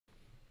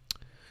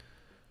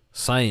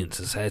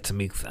Scientists had to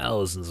make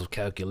thousands of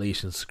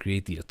calculations to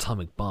create the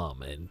atomic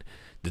bomb and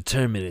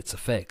determine its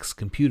effects.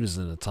 Computers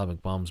and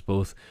atomic bombs,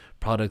 both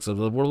products of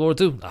the World War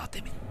II. Ah,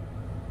 damn it.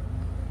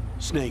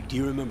 Snake, do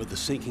you remember the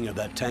sinking of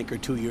that tanker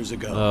 2 years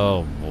ago?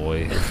 Oh,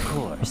 boy. Of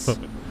course.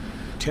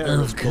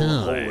 Terrorists blew a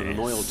hole in an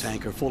oil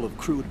tanker full of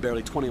crude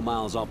barely 20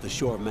 miles off the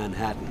shore of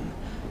Manhattan.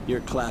 Your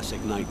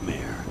classic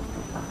nightmare.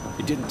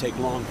 It didn't take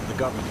long for the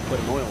government to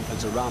put an oil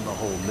fence around the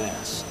whole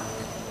mess.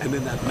 And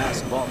then that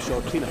massive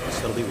offshore cleanup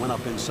facility went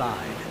up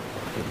inside.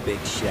 The big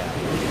shell.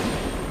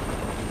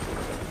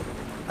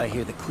 I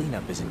hear the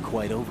cleanup isn't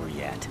quite over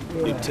yet.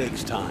 It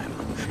takes time.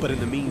 But in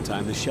the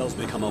meantime, the shell's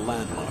become a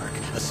landmark,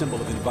 a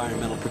symbol of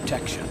environmental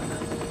protection.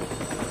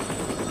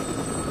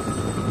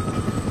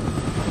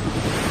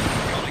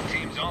 Calling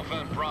teams Alpha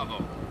and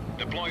Bravo.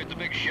 Deploy at the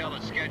big shell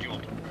as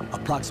scheduled.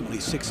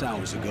 Approximately 6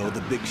 hours ago, the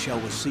big shell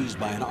was seized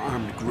by an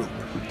armed group.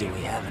 Do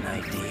we have an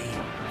ID?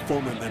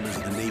 Former members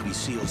of the Navy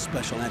SEAL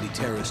Special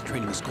Anti-Terrorist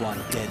Training Squad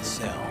Dead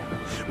Cell.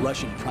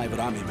 Russian private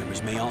army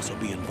members may also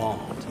be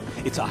involved.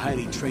 It's a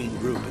highly trained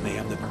group, and they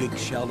have the big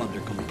shell under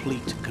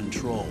complete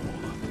control.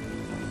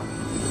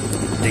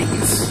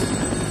 Dingus.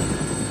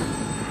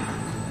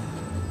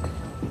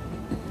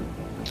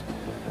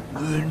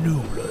 The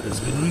new blood has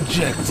been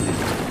rejected.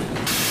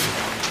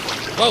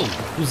 Whoa,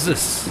 who's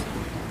this?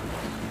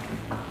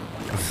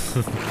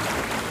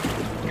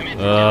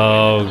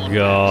 Oh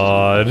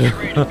God. I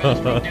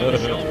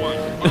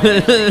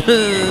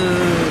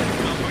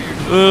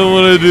don't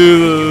want to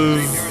do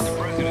this.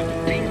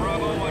 Team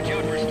Bravo, watch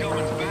out for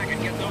Stillman's back and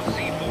get those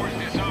C4s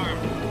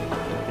disarmed.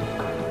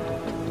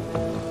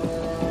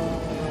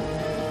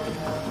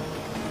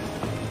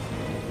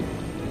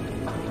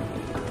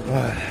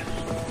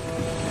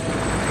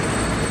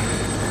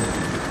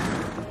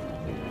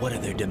 What are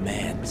their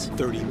demands?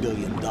 $30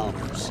 billion.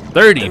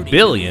 30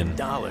 billion?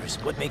 Dollars.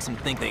 What makes them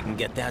think they can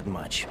get that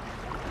much?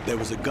 There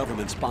was a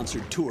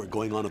government-sponsored tour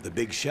going on at the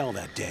big shell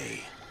that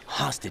day.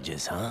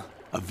 Hostages, huh?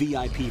 A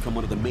VIP from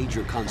one of the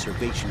major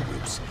conservation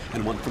groups,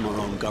 and one from our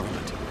own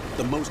government.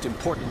 The most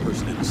important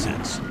person in a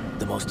sense.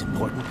 The most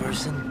important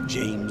person?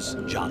 James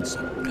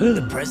Johnson.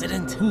 The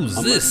president? Who's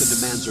Unless this? the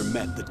demands are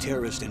met, the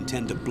terrorists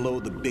intend to blow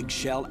the big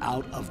shell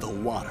out of the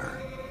water.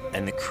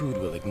 And the crude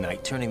will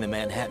ignite, turning the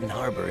Manhattan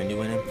Harbor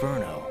into an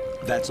inferno.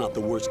 That's not the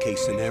worst-case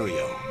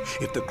scenario.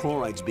 If the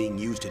chlorides being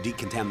used to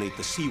decontaminate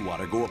the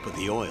seawater go up with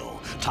the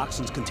oil,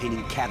 toxins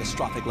containing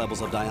catastrophic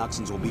levels of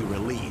dioxins will be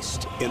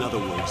released. In other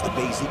words, the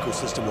bay's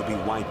ecosystem will be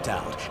wiped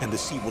out, and the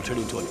sea will turn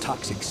into a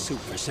toxic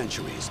soup for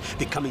centuries,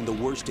 becoming the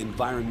worst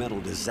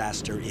environmental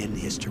disaster in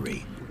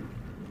history.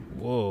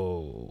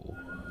 Whoa.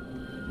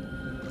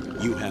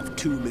 You have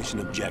 2 mission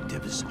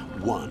objectives.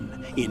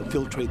 1,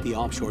 infiltrate the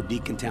offshore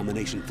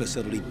decontamination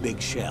facility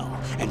Big Shell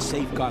and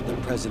safeguard the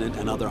president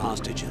and other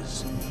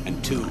hostages.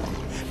 And 2,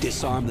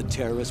 disarm the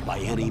terrorists by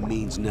any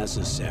means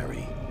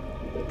necessary.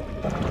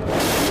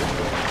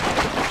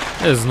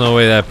 There's no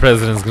way that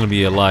president's gonna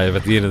be alive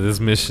at the end of this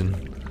mission.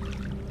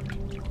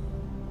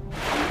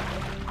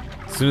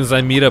 As soon as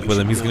I meet up with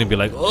him, he's gonna be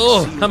like,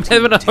 "Oh, I'm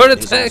having a heart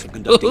attack."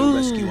 Conducting a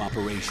rescue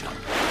operation.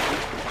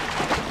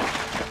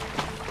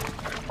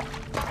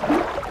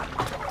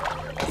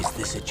 Is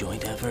this a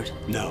joint effort?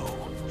 No.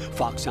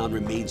 Foxhound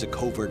remains a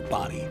covert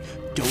body.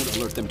 Don't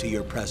alert them to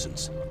your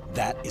presence.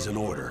 That is an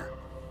order.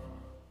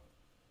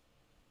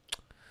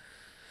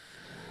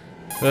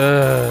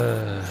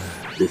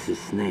 This is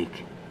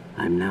Snake.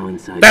 I'm now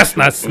inside. That's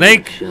not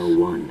Snake. Shell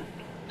 1.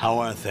 How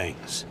are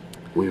things?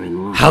 We're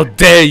in line. How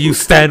dare you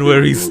stand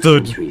where he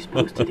stood? Sentries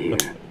posted here.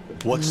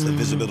 What's the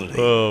visibility?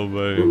 Oh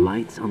The man.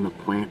 lights on the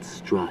plant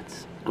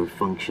struts are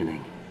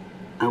functioning.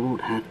 I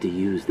won't have to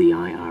use the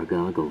IR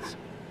goggles.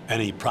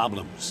 Any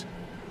problems?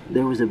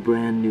 There was a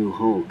brand new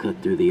hole cut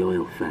through the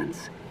oil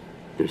fence.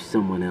 There's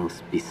someone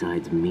else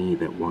besides me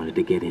that wanted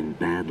to get in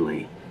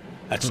badly.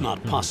 That's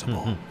not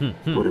possible.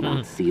 What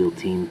about SEAL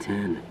Team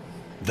 10?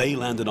 They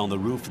landed on the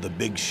roof of the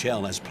Big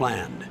Shell as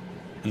planned.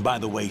 And by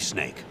the way,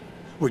 Snake,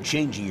 we're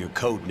changing your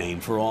code name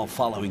for all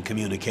following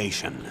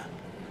communication.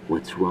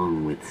 What's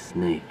wrong with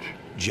Snake?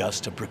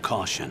 Just a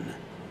precaution.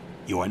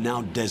 You are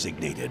now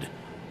designated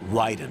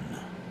Raiden.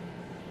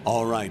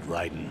 All right,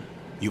 Raiden.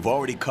 You've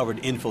already covered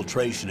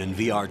infiltration and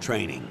VR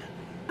training.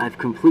 I've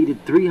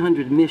completed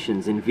 300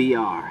 missions in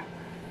VR.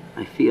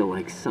 I feel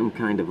like some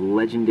kind of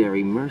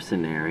legendary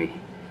mercenary.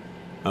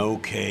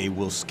 Okay,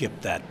 we'll skip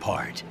that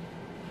part.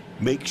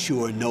 Make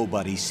sure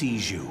nobody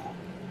sees you.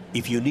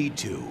 If you need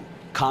to,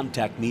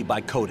 contact me by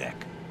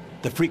codec.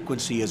 The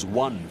frequency is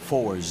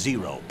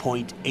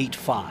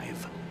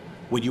 140.85.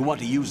 When you want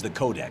to use the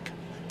codec,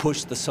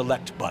 push the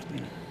select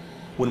button.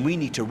 When we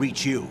need to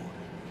reach you,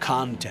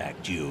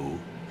 contact you,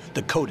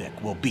 the codec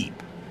will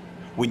beep.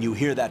 When you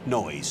hear that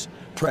noise,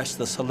 press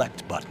the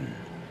select button.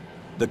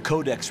 The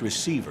codec's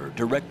receiver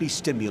directly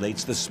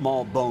stimulates the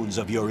small bones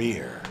of your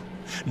ear.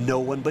 No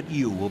one but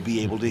you will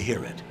be able to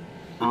hear it.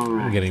 All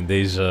right. I'm getting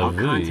deja I'll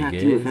vu, contact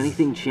you if guys.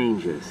 anything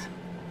changes.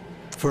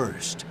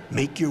 First,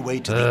 make your way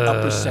to the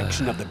upper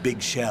section of the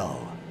Big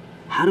Shell.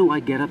 How do I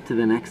get up to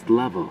the next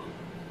level?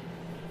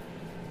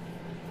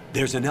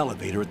 There's an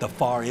elevator at the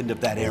far end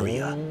of that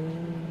area.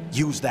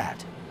 Use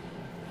that.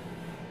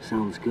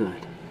 Sounds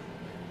good.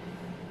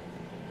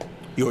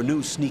 Your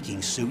new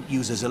sneaking suit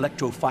uses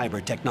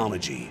electrofiber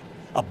technology,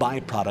 a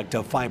byproduct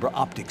of fiber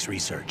optics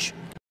research.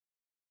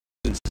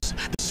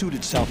 The suit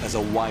itself has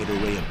a wide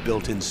array of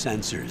built-in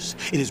sensors.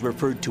 It is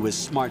referred to as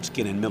smart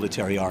skin in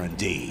military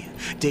R&D.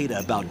 Data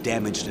about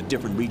damage to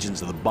different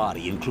regions of the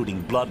body,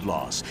 including blood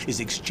loss, is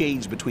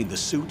exchanged between the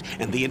suit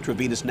and the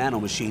intravenous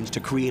nanomachines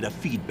to create a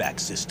feedback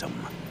system.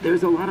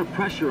 There's a lot of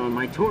pressure on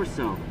my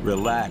torso.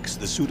 Relax.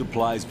 The suit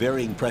applies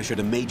varying pressure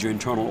to major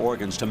internal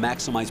organs to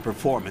maximize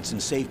performance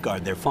and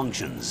safeguard their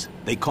functions.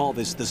 They call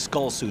this the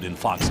skull suit in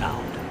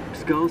Foxhound.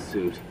 Skull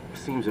suit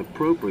seems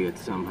appropriate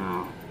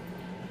somehow.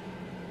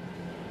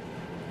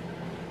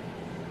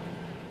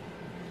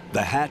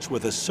 The hatch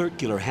with a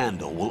circular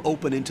handle will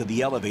open into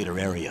the elevator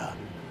area.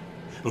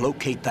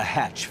 Locate the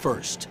hatch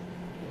first.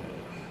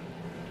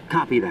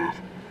 Copy that.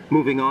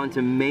 Moving on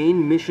to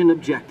main mission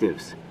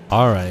objectives.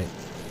 Alright,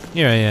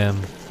 here I am.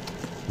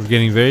 We're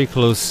getting very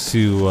close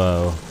to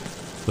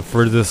the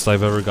furthest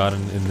I've ever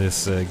gotten in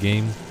this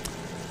game.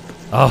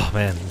 Oh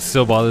man, it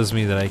still bothers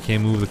me that I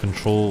can't move the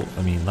control.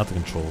 I mean, not the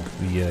control,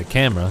 the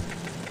camera.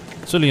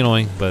 It's really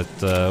annoying, but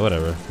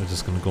whatever. We're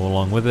just gonna go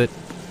along with it.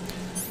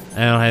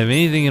 I don't have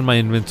anything in my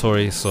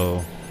inventory,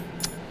 so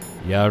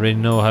you already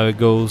know how it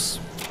goes.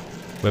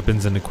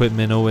 Weapons and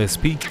equipment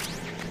OSP.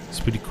 It's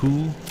pretty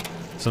cool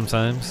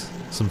sometimes.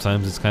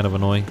 Sometimes it's kind of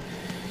annoying.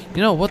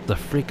 You know what the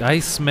frick?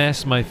 I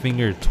smashed my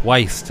finger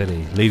twice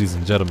today, ladies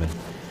and gentlemen.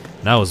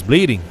 And I was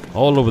bleeding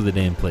all over the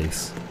damn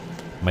place.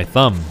 My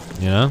thumb,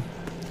 you know?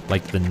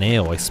 Like the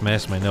nail. I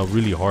smashed my nail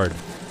really hard.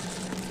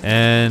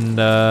 And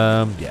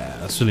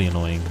yeah, it's really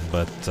annoying,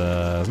 but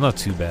it's not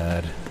too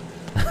bad.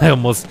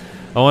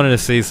 I wanted to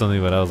say something,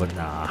 but I was like,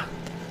 nah,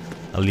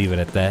 I'll leave it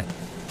at that.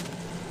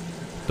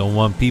 Don't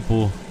want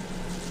people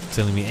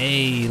telling me,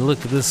 hey,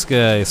 look at this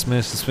guy,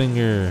 smashed his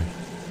finger.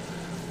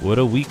 What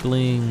a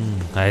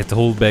weakling. I had to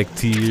hold back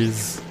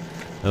tears.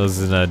 That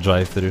was in a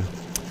drive-thru.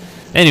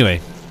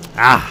 Anyway,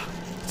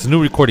 it's a new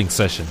recording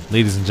session,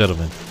 ladies and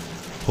gentlemen.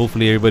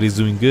 Hopefully everybody's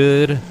doing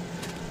good.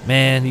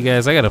 Man, you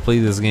guys, I gotta play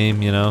this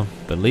game, you know.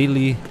 But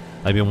lately,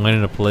 I've been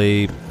wanting to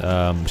play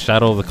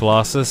Shadow of the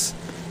Colossus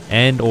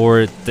and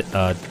or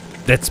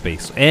Dead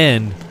Space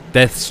and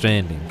Death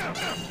Stranding.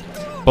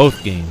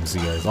 Both games,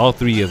 you guys. All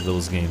three of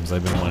those games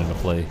I've been wanting to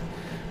play.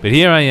 But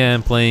here I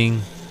am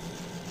playing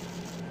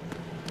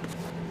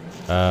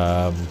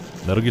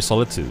Metal Gear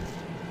Solid 2.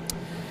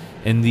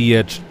 And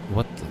the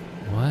what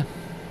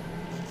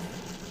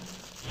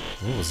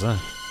was that?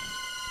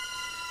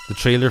 The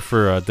trailer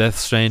for Death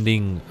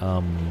Stranding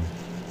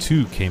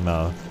 2 came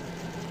out.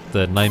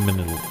 The 9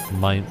 minute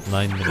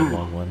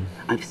long one.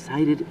 I've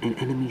sighted an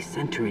enemy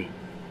sentry.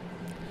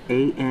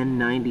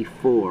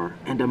 AN-94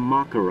 and a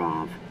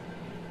Makarov.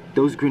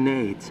 Those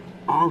grenades,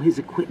 all his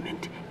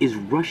equipment, is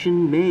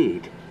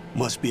Russian-made.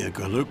 Must be a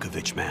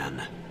Gorlukovich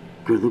man.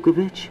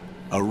 Gorlukovich?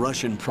 A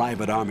Russian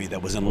private army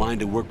that was in line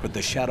to work with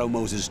the Shadow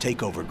Moses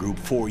takeover group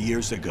 4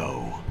 years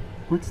ago.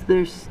 What's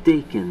their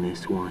stake in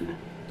this one?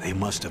 They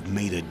must have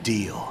made a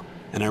deal,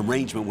 an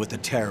arrangement with the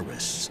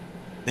terrorists.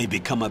 They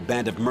become a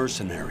band of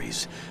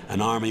mercenaries,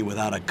 an army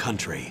without a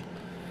country.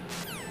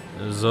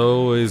 There's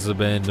always a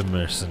band of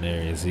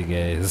mercenaries, you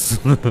guys.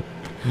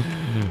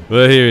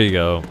 Well, here we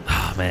go.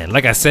 Oh, man,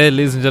 like I said,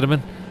 ladies and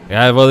gentlemen,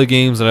 I have other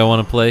games that I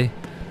want to play,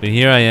 but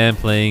here I am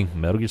playing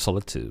Metal Gear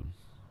Solid 2.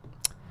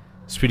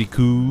 It's pretty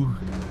cool.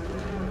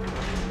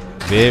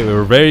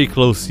 We're very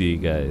close to you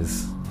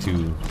guys,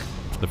 to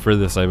the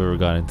furthest I've ever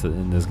gotten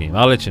in this game.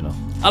 I'll let you know.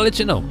 I'll let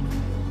you know.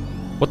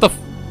 What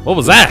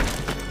was that?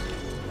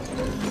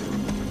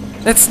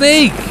 That's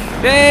Snake!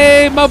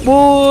 Hey, my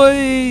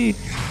boy!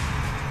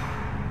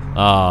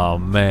 Oh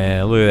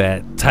man, look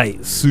at that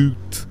tight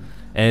suit,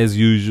 as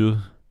usual.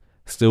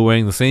 Still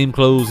wearing the same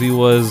clothes he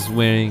was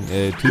wearing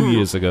 2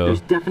 years ago. There's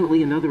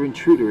definitely another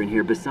intruder in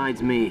here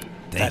besides me.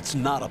 That's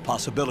not a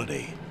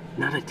possibility.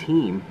 Not a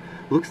team.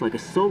 Looks like a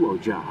solo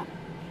job.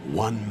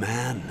 One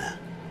man.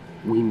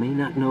 We may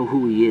not know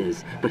who he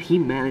is, but he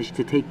managed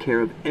to take care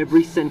of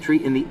every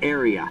sentry in the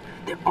area.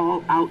 They're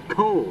all out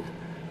cold.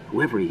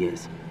 Whoever he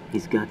is,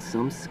 he's got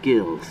some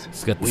skills.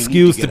 He's got the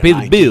skills to pay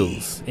the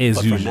bills, as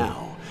but usual. For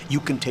now, you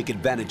can take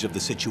advantage of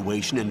the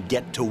situation and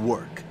get to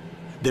work.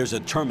 There's a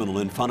terminal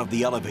in front of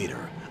the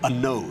elevator, a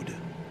node.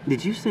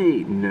 Did you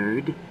say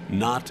nerd?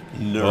 Not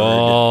nerd,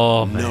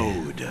 Oh, man.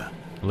 node.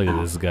 Look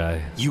at this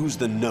guy. Use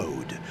the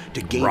node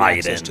to gain Raiden.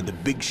 access to the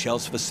Big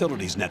Shell's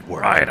facilities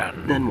network.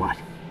 Then what?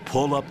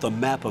 Pull up the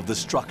map of the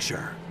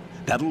structure.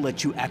 That'll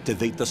let you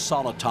activate the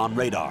Soliton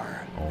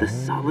radar. The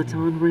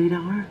Soliton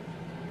radar?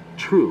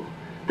 True.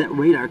 That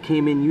radar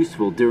came in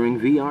useful during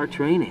VR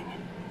training.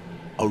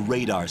 A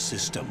radar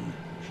system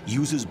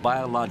uses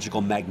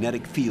biological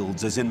magnetic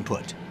fields as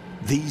input.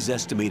 These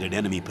estimated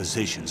enemy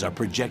positions are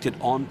projected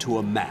onto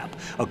a map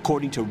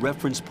according to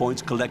reference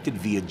points collected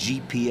via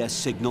GPS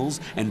signals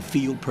and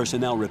field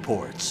personnel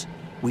reports.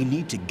 We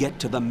need to get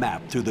to the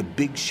map through the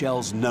Big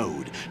Shell's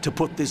node to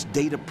put this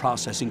data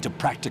processing to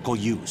practical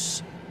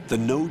use. The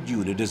node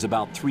unit is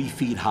about 3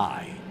 feet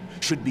high.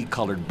 Should be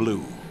colored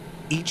blue.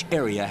 Each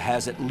area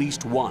has at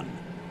least one.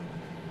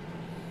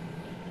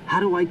 How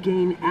do I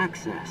gain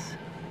access?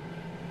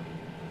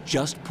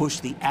 Just push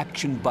the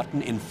action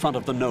button in front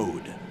of the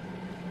node.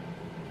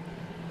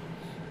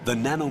 The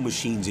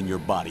nanomachines in your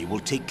body will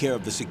take care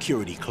of the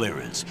security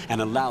clearance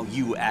and allow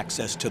you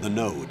access to the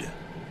node.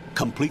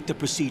 Complete the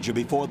procedure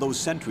before those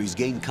sentries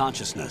gain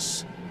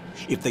consciousness.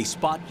 If they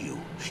spot you,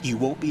 you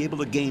won't be able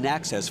to gain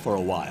access for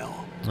a while.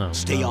 Oh,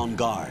 Stay no. on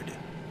guard.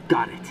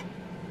 Got it.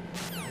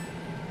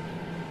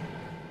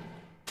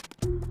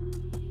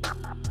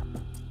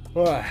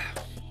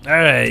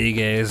 Alright, you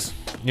guys.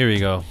 Here we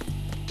go.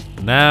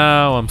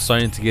 Now I'm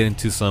starting to get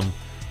into some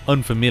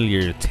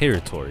unfamiliar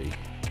territory.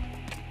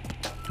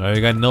 Alright,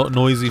 we got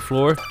noisy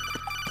floor.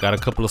 Got a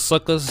couple of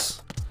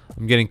suckers.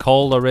 I'm getting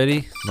called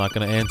already. Not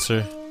gonna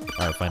answer.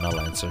 Alright, fine, I'll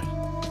answer.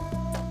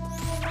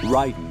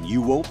 Raiden,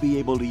 you won't be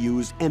able to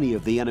use any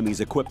of the enemy's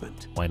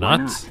equipment. Why Why not?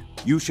 not?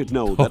 You should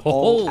know that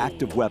all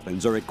active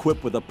weapons are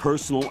equipped with a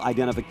personal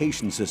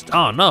identification system.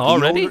 Oh, no,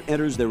 already? The owner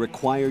enters their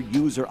required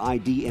user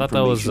ID Thought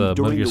that was, information Metal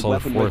during Gear the Solid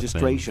weapon 4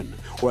 registration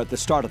or at the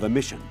start of a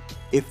mission.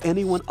 If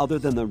anyone other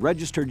than the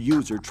registered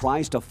user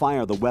tries to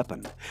fire the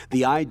weapon,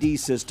 the ID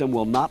system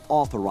will not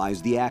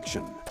authorize the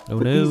action. Oh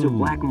But these are no.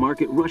 black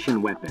market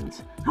Russian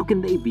weapons. How can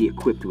they be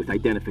equipped with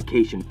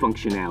identification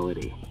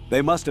functionality?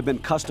 They must have been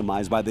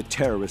customized by the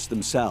terrorists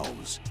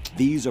themselves.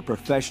 These are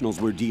professionals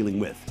we're dealing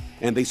with,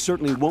 and they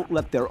certainly won't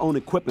let their own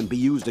equipment be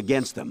used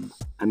against them.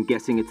 I'm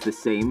guessing it's the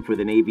same for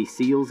the Navy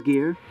SEALs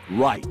gear?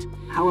 Right.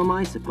 How am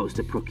I supposed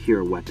to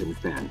procure weapons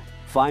then?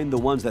 Find the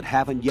ones that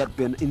haven't yet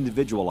been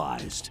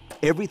individualized.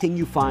 Everything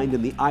you find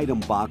in the item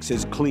box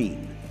is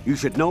clean. You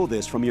should know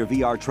this from your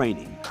VR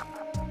training.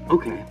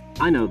 Okay,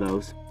 I know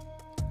those.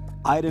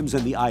 Items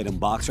in the item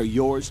box are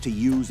yours to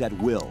use at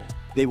will.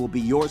 They will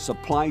be your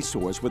supply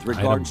source with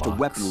regards to box.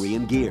 weaponry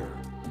and gear.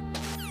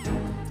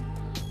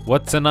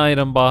 What's an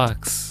item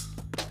box?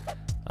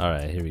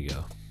 Alright, here we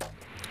go.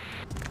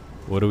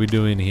 What are we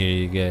doing here,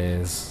 you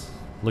guys?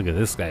 Look at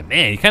this guy.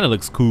 Man, he kind of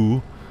looks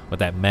cool with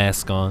that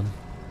mask on.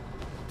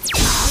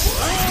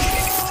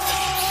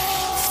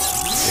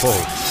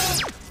 Whoa.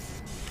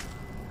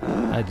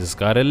 I just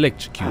got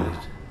electrocuted.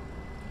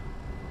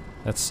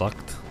 That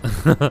sucked.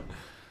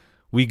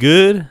 We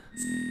good?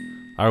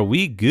 Are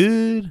we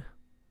good?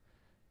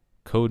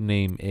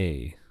 Codename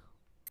A.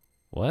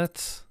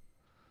 What?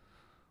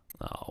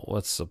 Oh,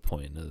 what's the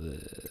point of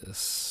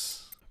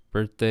this?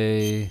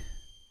 Birthday.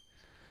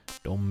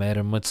 Don't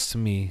matter much to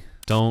me.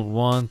 Don't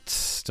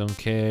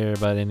care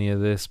about any of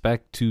this.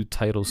 Back to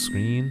title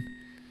screen.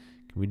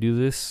 Can we do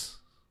this?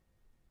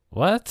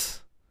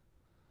 What?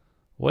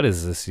 What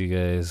is this, you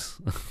guys?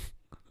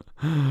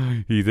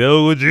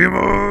 Hideo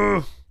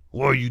Kojima!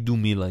 Why you do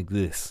me like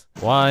this?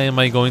 Why am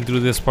I going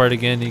through this part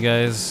again, you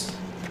guys?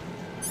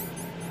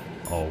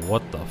 Oh,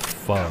 what the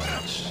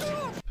fudge?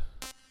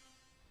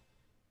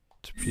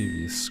 To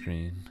previous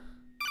screen.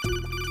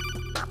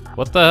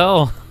 What the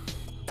hell?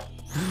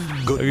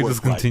 Good I can work,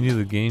 just continue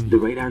the game. The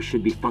radar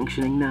should be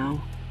functioning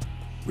now?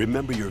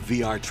 Remember your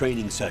VR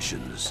training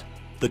sessions.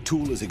 The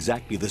tool is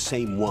exactly the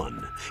same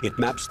one. It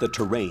maps the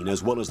terrain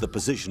as well as the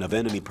position of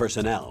enemy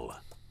personnel.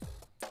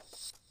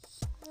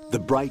 The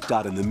bright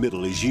dot in the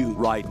middle is you,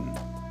 Raiden.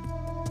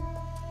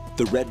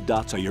 The red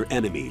dots are your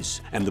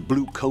enemies, and the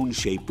blue cone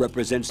shape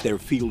represents their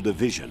field of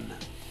vision.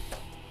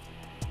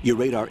 Your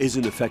radar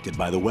isn't affected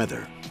by the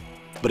weather,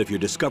 but if you're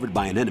discovered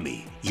by an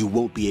enemy, you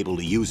won't be able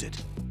to use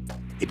it.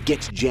 It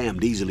gets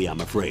jammed easily,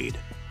 I'm afraid.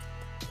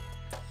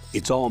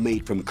 It's all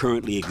made from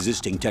currently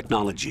existing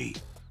technology.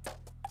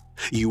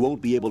 You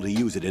won't be able to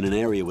use it in an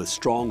area with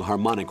strong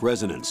harmonic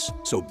resonance,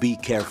 so be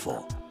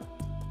careful.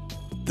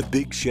 The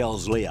Big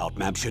Shell's layout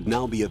map should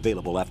now be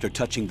available after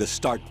touching the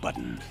Start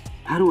button.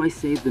 How do I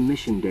save the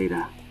mission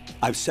data?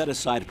 I've set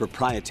aside a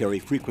proprietary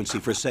frequency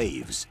for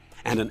saves,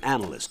 and an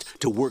analyst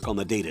to work on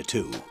the data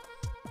too.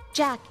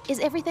 Jack, is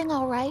everything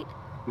all right?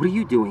 What are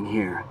you doing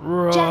here?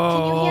 Jack,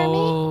 can you hear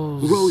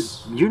me?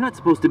 Rose, you're not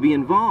supposed to be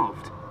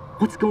involved.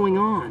 What's going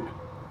on?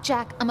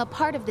 Jack, I'm a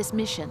part of this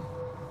mission.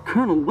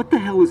 Colonel, what the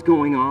hell is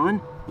going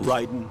on?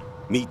 Raiden,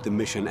 meet the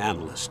mission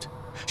analyst.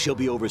 She'll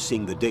be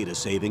overseeing the data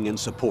saving and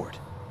support.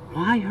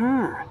 Why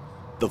her?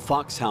 The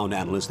Foxhound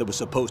analyst that was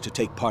supposed to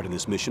take part in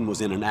this mission was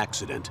in an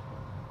accident.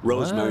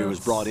 Rosemary was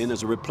brought in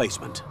as a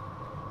replacement.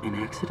 An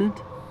accident?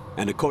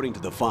 And according to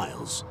the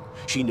files,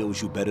 she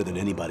knows you better than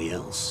anybody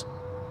else.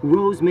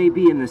 Rose may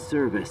be in the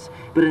service,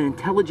 but an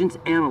intelligence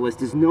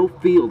analyst is no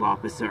field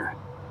officer.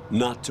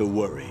 Not to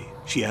worry.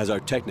 She has our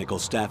technical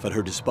staff at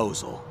her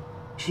disposal.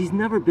 She's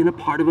never been a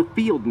part of a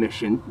field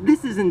mission.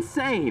 This is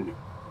insane.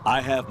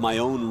 I have my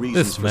own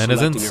reasons This for man is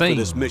selecting her for insane.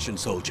 this mission,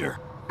 soldier.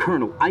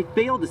 Colonel, I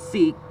fail to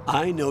see...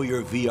 I know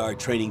your VR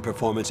training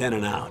performance in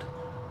and out,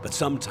 but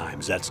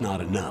sometimes that's not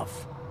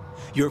enough.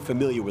 You're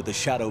familiar with the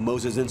Shadow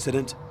Moses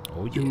incident?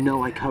 Oh You yeah.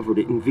 know I covered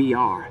it in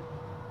VR.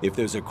 If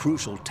there's a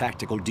crucial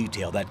tactical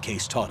detail that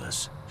case taught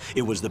us,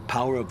 it was the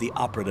power of the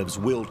operative's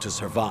will to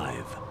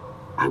survive.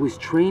 I was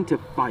trained to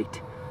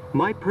fight,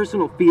 My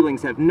personal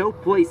feelings have no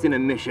place in a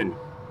mission.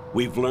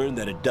 We've learned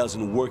that it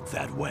doesn't work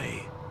that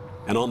way.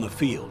 And on the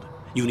field,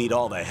 you need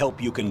all the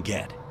help you can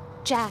get.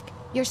 Jack,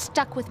 you're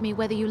stuck with me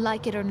whether you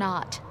like it or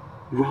not.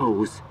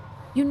 Rose,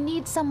 You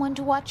need someone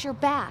to watch your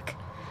back.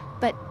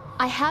 But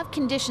I have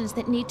conditions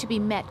that need to be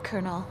met,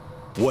 Colonel.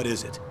 What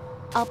is it?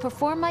 I'll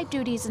perform my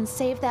duties and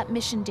save that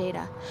mission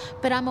data,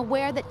 but I'm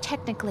aware that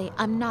technically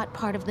I'm not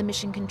part of the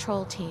mission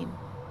control team.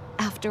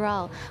 After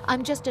all,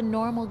 I'm just a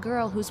normal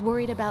girl who's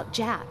worried about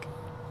Jack.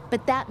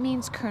 But that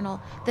means,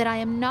 Colonel, that I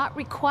am not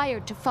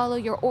required to follow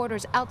your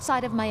orders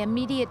outside of my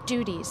immediate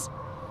duties.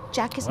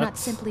 Jack is not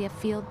simply a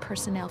field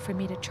personnel for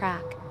me to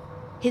track.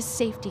 His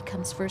safety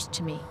comes first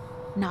to me,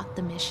 not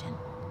the mission.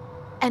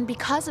 And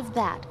because of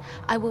that,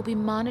 I will be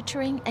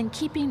monitoring and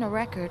keeping a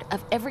record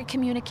of every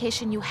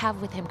communication you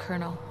have with him,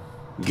 Colonel.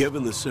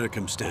 Given the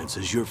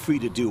circumstances, you're free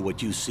to do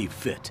what you see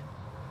fit.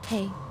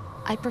 Hey,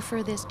 I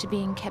prefer this to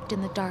being kept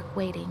in the dark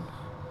waiting.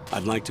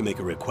 I'd like to make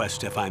a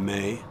request, if I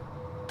may.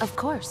 Of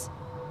course.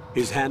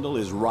 His handle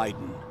is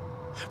Raiden.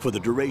 For the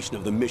duration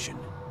of the mission,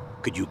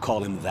 could you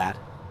call him that?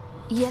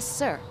 Yes,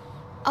 sir.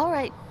 All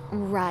right,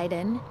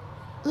 Raiden.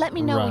 Let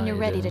me know when you're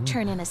ready to Raiden.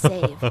 turn in a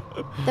save.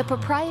 The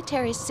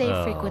proprietary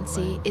save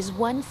frequency is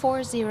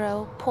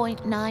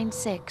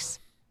 140.96.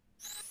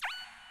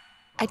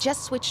 I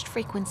just switched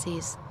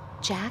frequencies.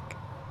 Jack,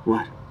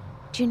 what?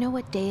 do you know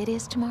what day it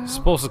is tomorrow?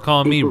 Supposed to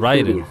call me April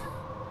Raiden.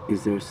 30th.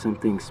 Is there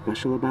something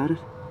special about it?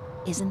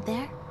 Isn't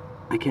there?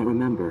 I can't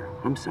remember.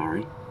 I'm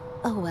sorry.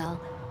 Oh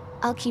well,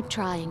 I'll keep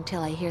trying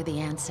till I hear the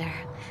answer.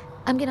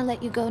 I'm gonna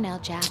let you go now,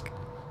 Jack.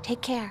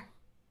 Take care.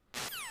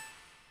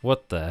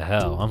 What the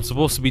hell? I'm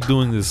supposed to be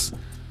doing this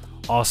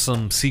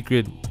awesome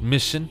secret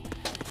mission,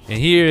 and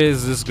here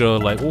is this girl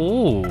like,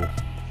 ooh.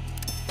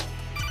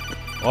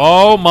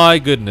 Oh my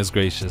goodness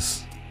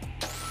gracious.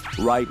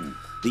 Raiden,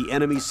 the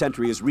enemy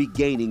sentry is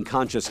regaining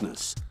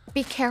consciousness.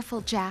 Be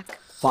careful, Jack.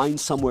 Find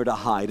somewhere to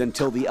hide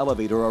until the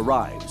elevator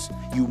arrives.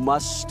 You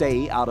must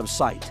stay out of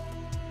sight.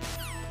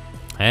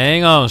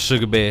 Hang on,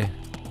 Sugar Bear.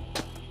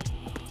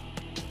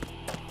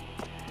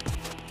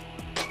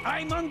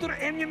 I'm under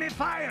enemy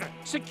fire.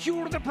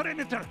 Secure the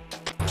perimeter.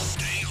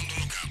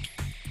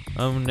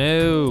 Oh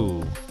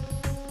no.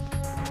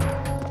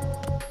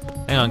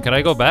 Hang on, can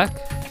I go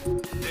back?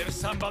 There's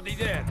somebody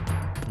there.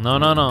 No,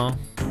 no, no.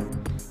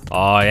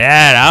 Oh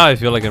yeah, now I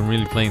feel like I'm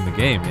really playing the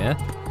game, yeah?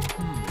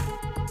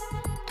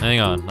 Hang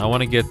on, I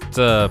want to get,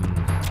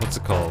 what's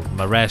it called?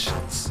 My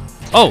rations.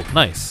 Oh,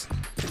 nice.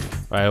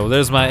 Alright, well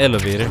there's my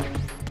elevator.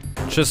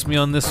 Trust me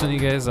on this one, you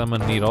guys. I'm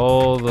gonna need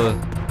all the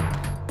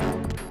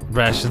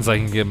rations I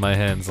can get my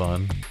hands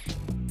on.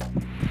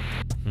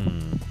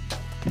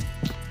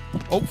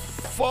 Oh,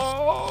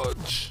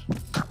 fudge!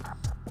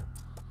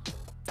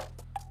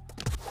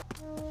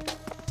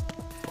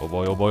 Oh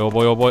boy, oh boy, oh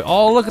boy, oh boy.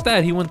 Oh, look at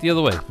that. He went the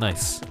other way.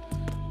 Nice.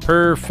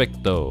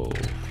 Perfecto.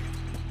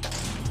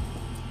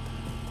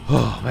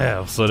 Oh, man.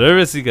 I'm so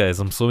nervous, you guys.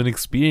 I'm so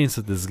inexperienced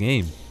at this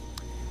game.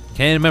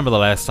 Can't remember the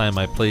last time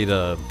I played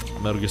a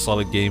Metal Gear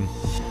Solid game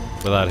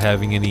without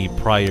having any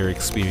prior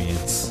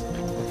experience.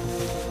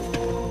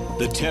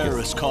 The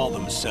terrorists call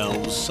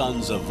themselves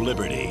Sons of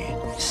Liberty.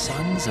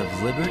 Sons of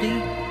Liberty?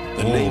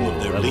 The name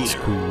of their that looks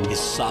leader cool. is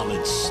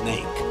Solid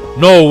Snake.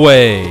 No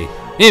way!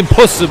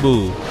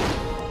 Impossible!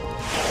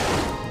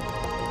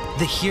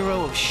 The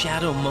hero of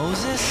Shadow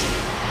Moses?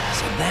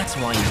 So that's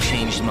why you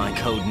changed my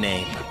code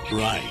name.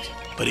 Right,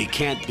 but he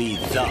can't be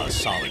the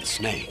Solid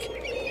Snake.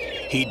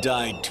 He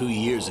died 2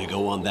 years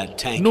ago on that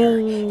tanker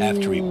No.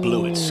 after he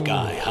blew it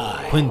sky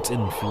high.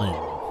 Quentin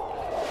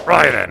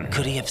Flynn.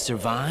 Could he have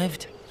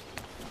survived?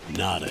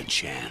 Not a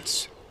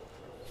chance.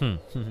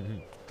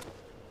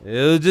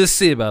 We'll just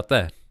see about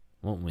that,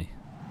 won't we?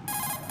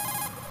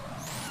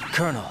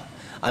 Colonel,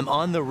 I'm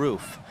on the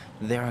roof.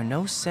 There are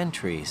no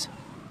sentries,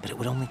 but it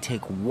would only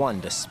take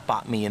one to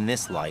spot me in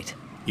this light.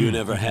 You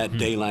never had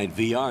daylight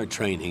VR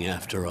training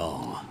after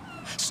all.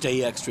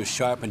 Stay extra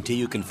sharp until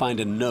you can find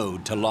a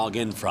node to log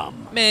in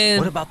from. Man.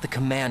 What about the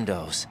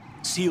commandos?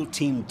 SEAL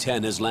Team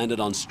 10 has landed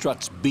on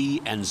struts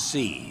B and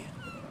C.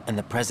 And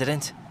the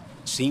president?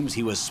 Seems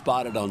he was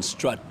spotted on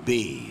strut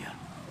B.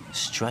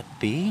 Strut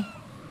B?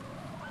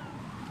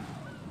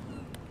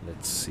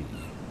 Let's see.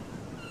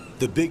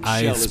 The big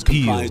Eyes shell is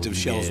comprised of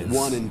peeled, shells yes.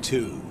 1 and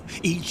 2.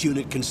 Each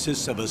unit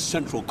consists of a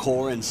central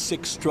core and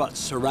 6 struts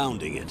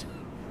surrounding it.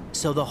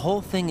 So the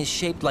whole thing is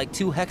shaped like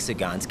 2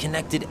 hexagons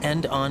connected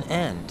end on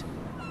end.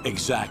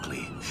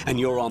 Exactly. And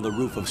you're on the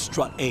roof of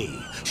strut A,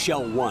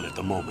 shell 1 at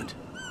the moment.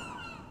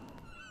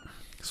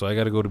 So I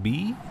gotta go to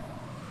B?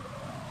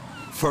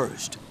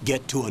 First,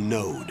 get to a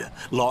node.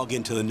 Log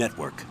into the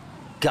network.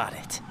 Got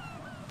it.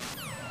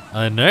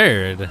 A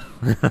nerd.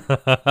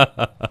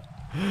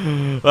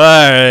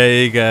 Alright,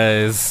 you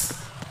guys.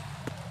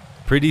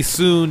 Pretty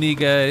soon, you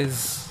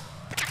guys.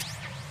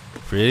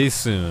 Pretty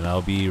soon,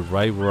 I'll be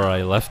right where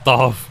I left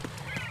off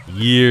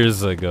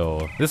years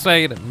ago. This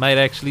might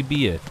actually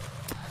be it.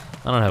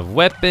 I don't have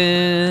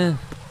weapon.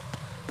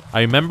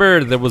 I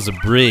remember there was a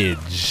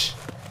bridge,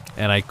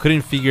 and I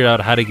couldn't figure out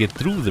how to get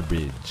through the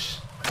bridge.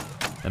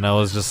 And I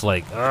was just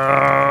like,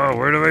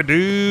 what do I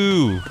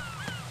do?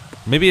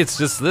 Maybe it's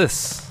just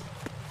this.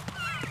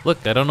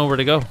 Look, I don't know where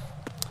to go.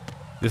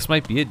 This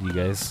might be it, you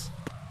guys.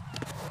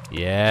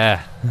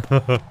 Yeah.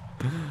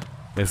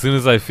 As soon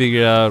as I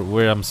figure out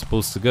where I'm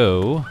supposed to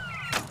go,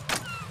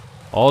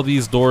 all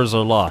these doors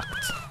are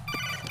locked.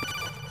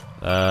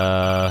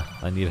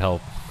 I need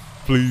help.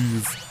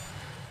 Please.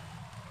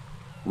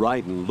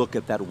 Raiden, look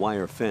at that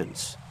wire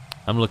fence.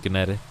 I'm looking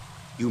at it.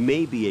 You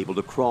may be able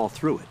to crawl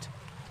through it.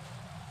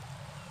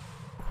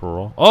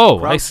 Crawl. Oh,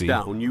 I Crouch see.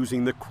 down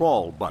using the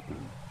crawl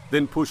button.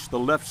 Then push the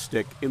left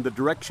stick in the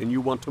direction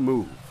you want to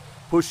move.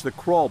 Push the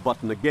crawl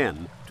button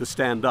again to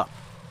stand up.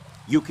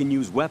 You can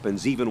use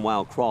weapons even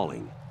while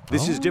crawling.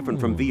 This is different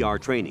from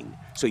VR training,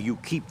 so you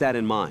keep that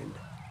in mind.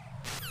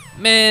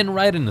 Man,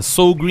 Raiden is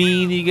so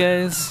green, you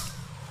guys.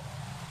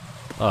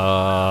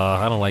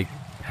 I don't like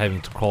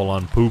having to crawl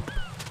on poop.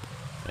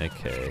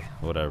 Okay,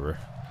 whatever.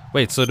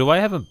 Wait, so do I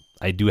have a...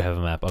 I do have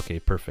a map. Okay,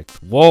 perfect.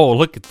 Whoa,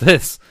 look at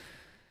this.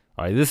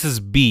 Alright, this is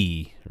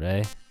B,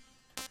 right?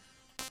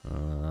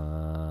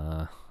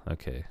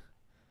 Okay.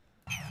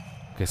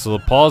 Okay, so the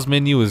pause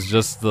menu is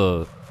just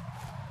the...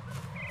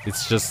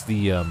 It's just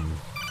the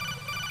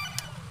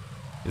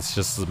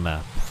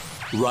map.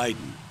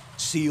 Raiden,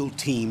 SEAL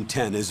Team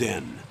 10 is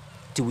in.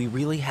 Do we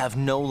really have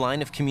no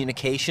line of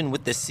communication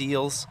with the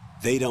SEALs?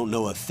 They don't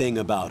know a thing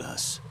about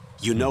us.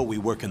 You know we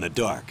work in the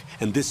dark,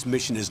 and this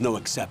mission is no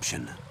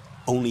exception.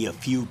 Only a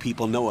few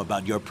people know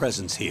about your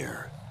presence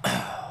here.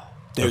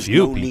 There's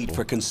no need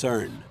for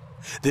concern.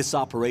 This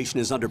operation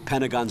is under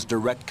Pentagon's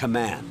direct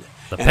command.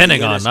 The and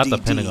Pentagon, the not the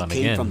NSDD Pentagon came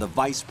again. from the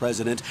Vice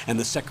President and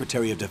the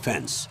Secretary of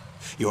Defense.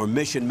 Your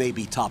mission may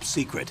be top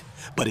secret,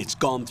 but it's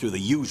gone through the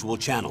usual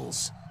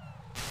channels.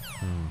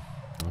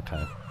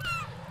 Okay.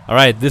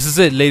 Alright, this is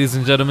it, ladies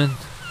and gentlemen.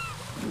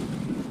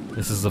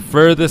 This is the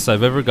furthest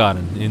I've ever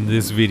gotten in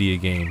this video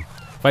game.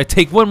 If I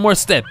take one more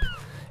step,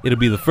 it'll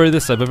be the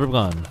furthest I've ever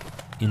gone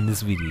in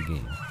this video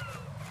game.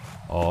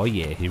 Oh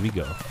yeah, here we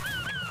go.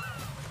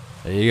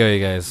 There you go,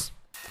 you guys.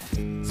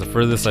 It's the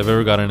furthest I've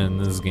ever gotten in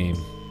this game.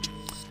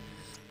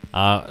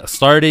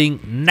 Starting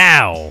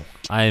now,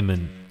 I am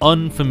in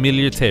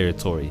unfamiliar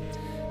territory.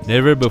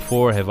 Never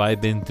before have I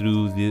been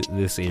through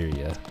this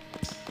area.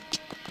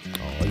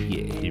 Oh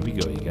yeah, here we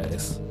go, you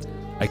guys.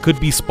 I could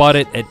be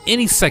spotted at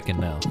any second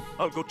now.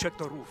 I'll go check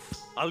the roof.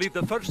 I'll leave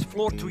the first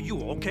floor to you,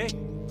 okay?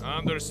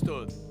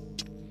 Understood.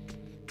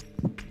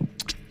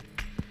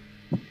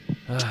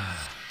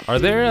 Are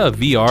there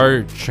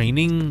VR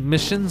training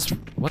missions?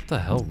 What the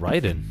hell,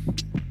 Raiden?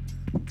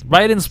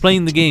 Raiden's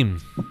playing the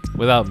game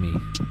without me.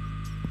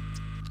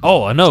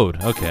 Oh, a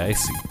node. Okay, I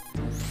see.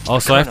 Oh,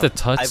 so I have to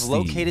touch I've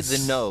located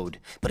these. the node,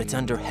 but it's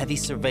under heavy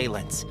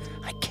surveillance.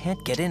 I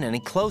can't get in any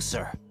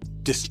closer.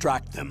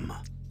 Distract them.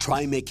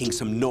 Try making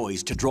some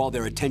noise to draw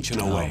their attention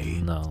away.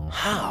 Oh, no.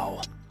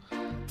 How?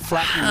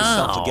 Flatten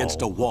yourself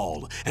against a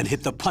wall and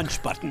hit the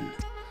punch button.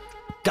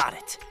 Got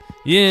it.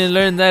 You didn't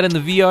learn that in the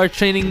VR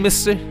training,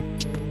 mister?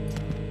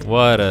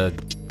 What a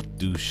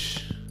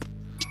douche.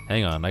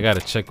 Hang on, I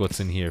gotta check what's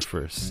in here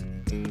first.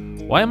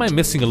 Why am I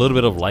missing a little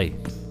bit of light?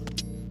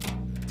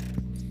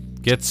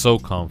 Get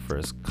SOCOM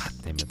first. God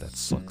damn it, that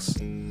sucks.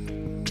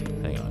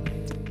 Hang on.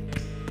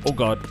 Oh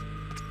god.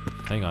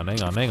 Hang on.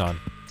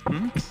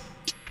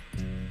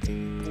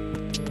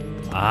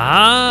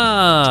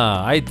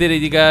 Ah, I did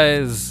it, you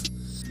guys.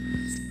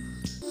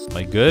 Am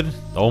I good?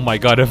 Oh my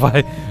god, if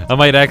I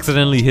might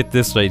accidentally hit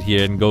this right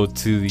here and go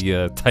to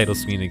the title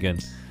screen again.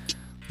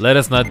 Let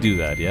us not do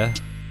that, yeah?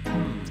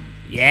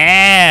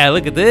 Yeah,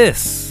 look at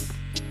this.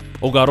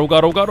 Oh god,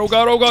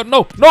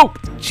 no!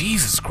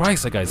 Jesus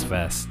Christ, that guy's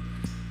fast.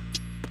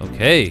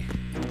 Okay.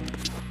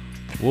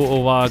 What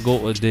am I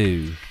going to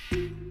do?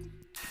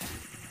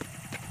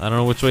 I don't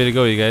know which way to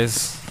go, you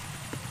guys.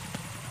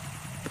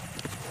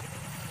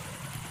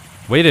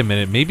 Wait a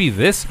minute, maybe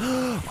this?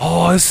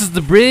 Oh, this is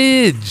the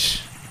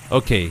bridge!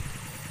 Okay.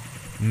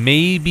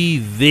 Maybe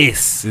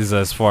this is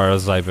as far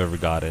as I've ever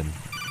gotten.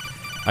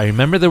 I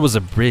remember there was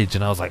a bridge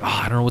and I was like, oh,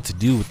 I don't know what to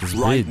do with this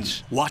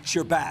bridge. Watch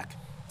your back.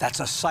 That's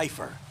a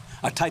cipher,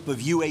 a type of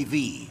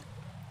UAV.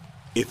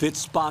 If it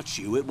spots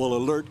you, it will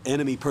alert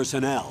enemy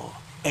personnel.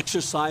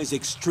 Exercise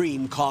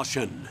extreme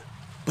caution.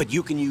 But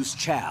you can use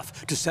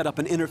chaff to set up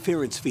an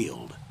interference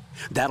field.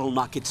 That'll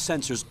knock its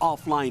sensors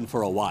offline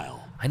for a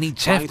while. I need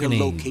chaff Try to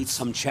grenades. locate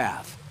some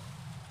chaff.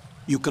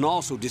 You can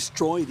also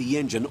destroy the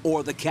engine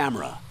or the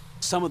camera.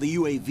 Some of the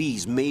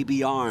UAVs may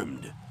be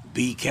armed.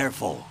 Be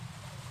careful.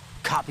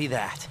 Copy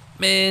that.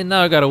 Man,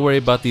 now I gotta worry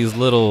about these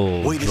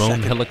little Wait a drone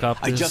second.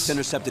 helicopters. I just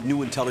intercepted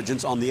new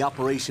intelligence on the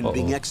operation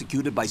being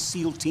executed by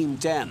SEAL Team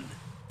 10.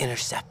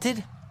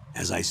 Intercepted?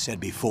 As I said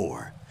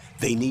before,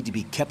 they need to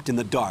be kept in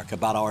the dark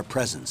about our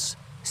presence.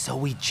 So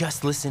we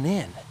just listen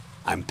in.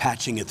 I'm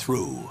patching it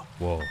through.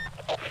 Whoa.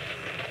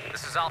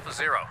 This is Alpha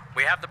Zero.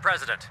 We have the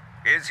president.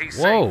 Is he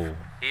safe? Whoa.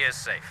 He is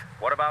safe.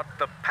 What about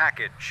the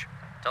package?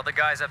 Tell the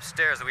guys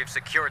upstairs that we've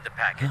secured the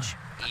package.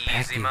 Easy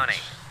Package. money.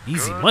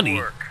 Easy Good money?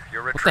 work.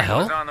 Your What the retrieval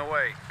hell? is on the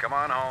way. Come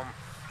on home.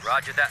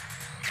 Roger that.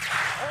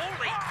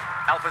 Holy!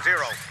 Alpha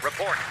Zero,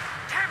 report.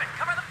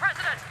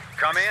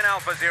 Come in,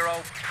 Alpha Zero.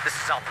 This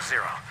is Alpha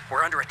Zero.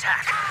 We're under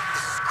attack.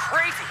 This is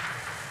crazy.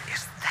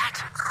 Is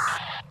that...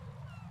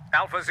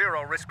 Alpha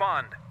Zero,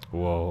 respond.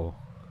 Whoa.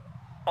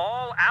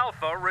 All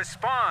Alpha,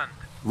 respond.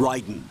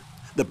 Raiden,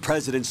 the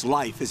President's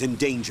life is in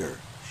danger.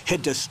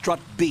 Head to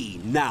Strut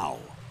B now.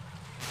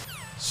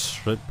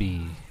 Strut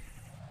B.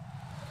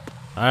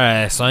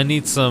 Alright, so I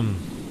need some...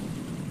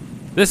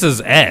 This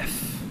is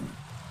F.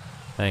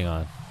 Hang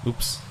on.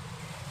 Oops.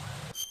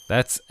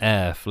 That's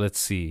F. Let's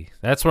see.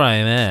 That's where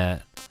I'm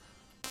at.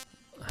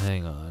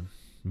 Hang on.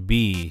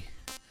 B.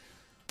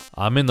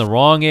 I'm in the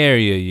wrong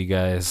area, you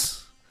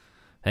guys.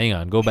 Hang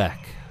on. Go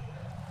back.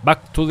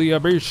 Back to the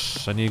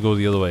abyss. I need to go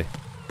the other way.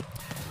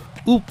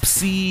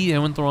 Oopsie. I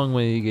went the wrong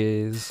way,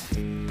 you guys.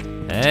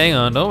 Hang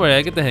on. Don't worry.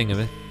 I get the hang of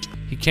it.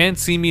 He can't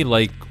see me,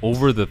 like,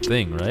 over the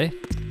thing, right?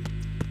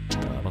 No,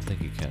 I don't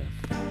think he can.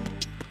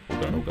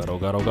 Oh god, oh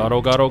god, oh god,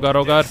 oh god, oh god, oh god,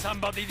 oh god.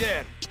 Somebody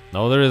there.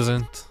 No, there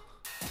isn't.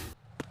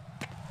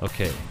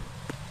 Okay.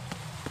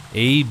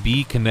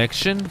 A-B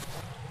connection?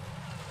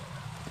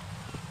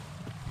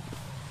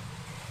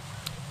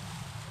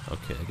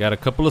 Okay, I got a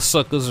couple of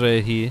suckers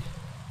right here.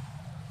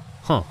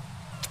 Huh.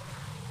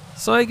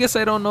 So I guess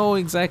I don't know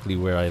exactly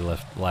where I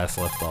last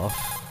left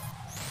off.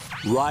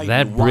 Raiden,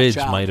 That bridge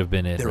watch out. might have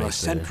been it There right are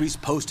sentries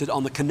posted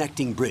on the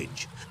connecting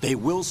bridge. They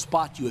will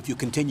spot you if you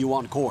continue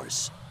on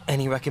course.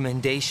 Any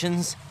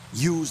recommendations?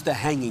 Use the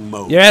hanging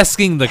mode. You're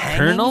asking the Hanging?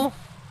 Colonel?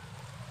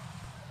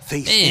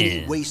 Face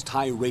any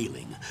waist-high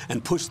railing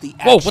and push the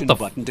Whoa, what action the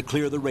button to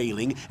clear the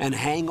railing and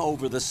hang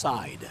over the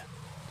side.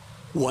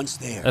 Once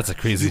there, That's a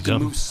crazy you can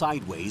jump. move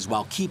sideways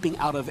while keeping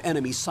out of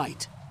enemy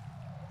sight.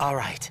 All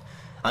right,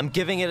 I'm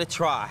giving it a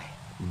try.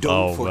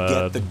 Don't Oh,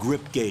 forget man. the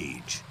grip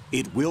gauge.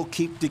 It will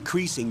keep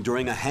decreasing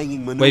during a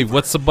hanging maneuver. Wait,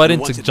 what's the button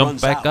And once to it jump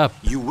runs back out, up?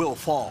 You will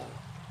fall.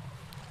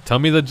 Tell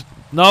me the...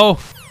 No!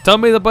 Tell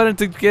me the button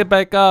to get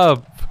back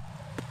up!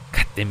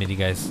 God damn it, you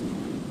guys.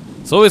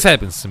 This always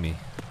happens to me.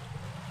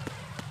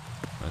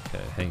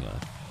 Okay, hang on.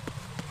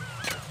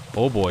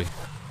 Oh boy.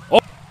 Oh!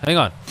 Hang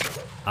on.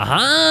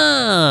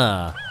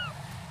 Aha!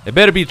 It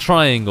better be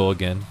triangle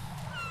again.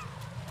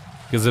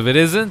 Because if it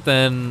isn't,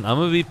 then I'm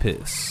gonna be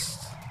pissed.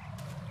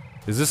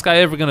 Is this guy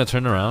ever gonna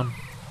turn around?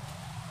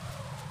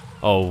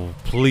 Oh,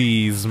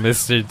 please,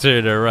 Mr.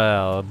 Turn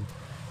Around.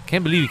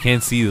 Can't believe you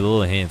can't see the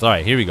little hands.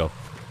 Alright, here we go.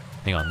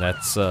 Hang on,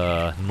 that's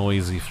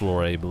noisy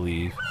floor, I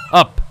believe.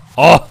 Up!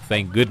 Oh,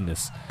 thank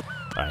goodness.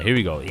 Alright, here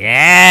we go.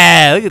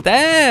 Yeah, look at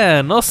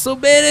that. Not so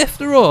bad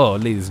after all,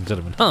 ladies and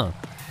gentlemen, huh?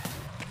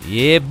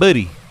 Yeah,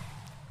 buddy.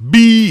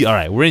 B!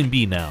 Alright, we're in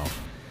B now.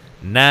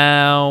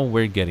 Now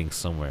we're getting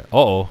somewhere.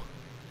 Uh-oh.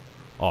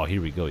 Oh,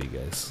 here we go, you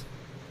guys.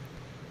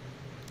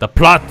 The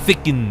plot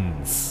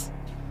thickens.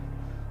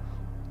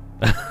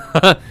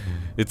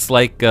 It's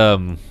like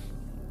Frank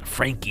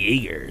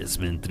Yeager has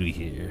been through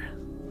here.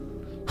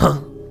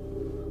 Huh?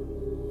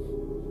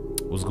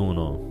 What's going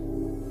on?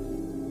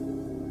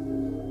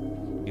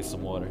 Get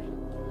some water.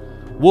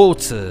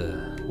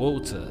 Water.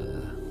 Water.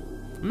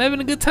 I'm having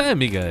a good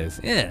time, you guys.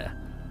 Yeah.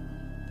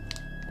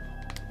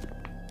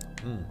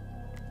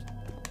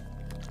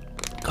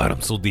 God,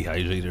 I'm so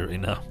dehydrated right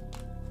now.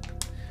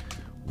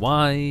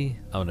 Why?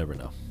 I'll never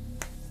know.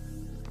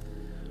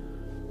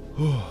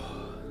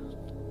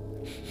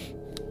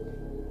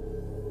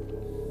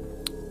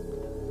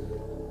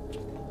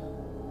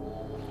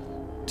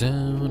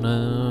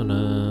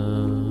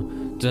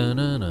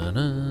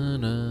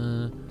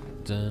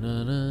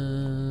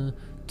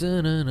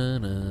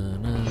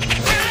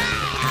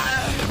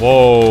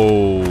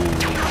 Whoa!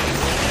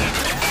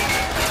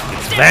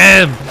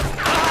 Bam!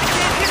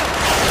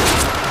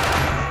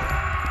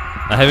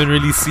 I haven't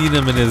really seen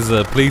him in his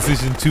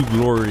PlayStation 2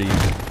 glory.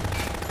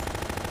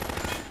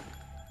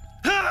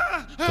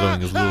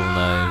 Throwing his little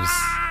knives.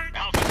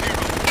 Alpha Zero,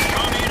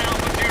 come in,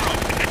 Alpha Zero.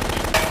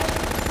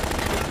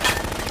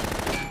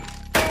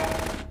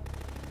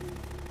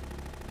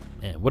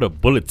 Man, what a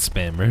bullet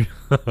spammer.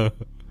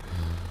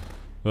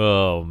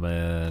 Oh,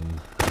 man.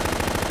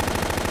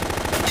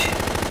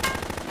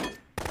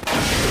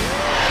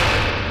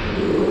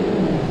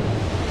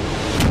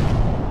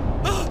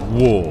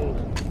 Whoa.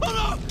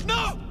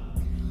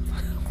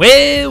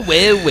 Well,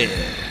 well, well.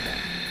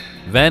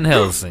 Van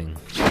Helsing.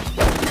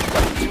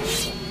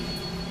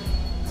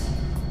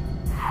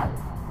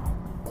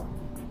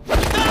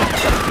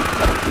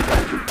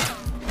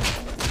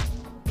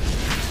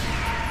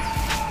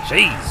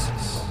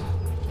 Jesus.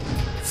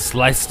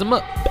 Sliced them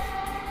up.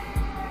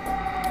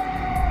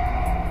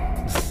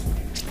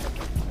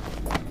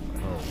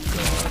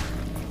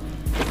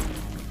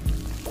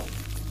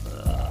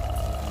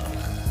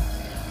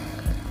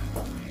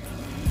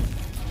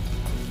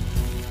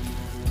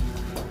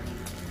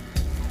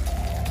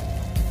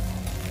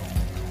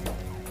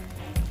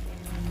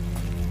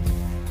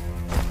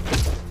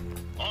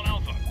 All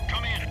Alpha,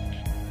 come in.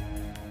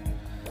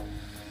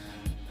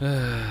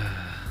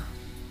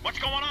 What's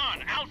going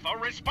on? Alpha,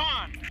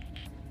 respond.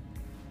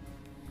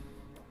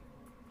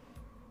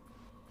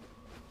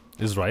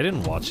 Is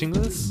Raiden watching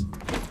this?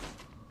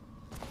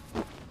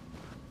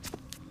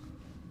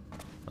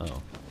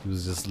 Oh, he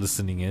was just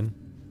listening in.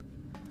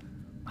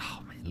 Oh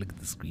man, look at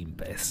this green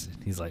bastard.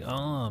 He's like,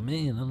 oh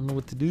man, I don't know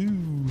what to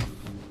do.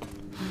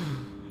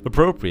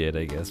 Appropriate,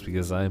 I guess,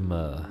 because I'm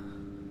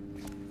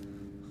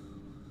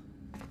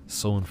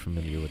so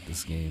unfamiliar with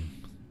this game.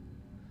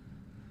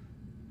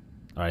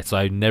 Alright, so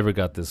I never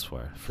got this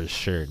far, for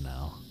sure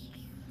now.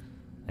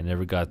 I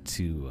never got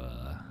to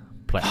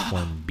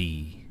platform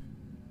B.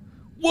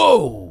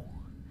 Whoa!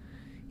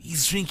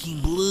 He's drinking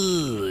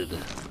blood.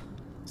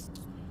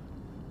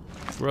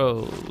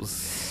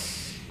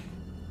 Gross.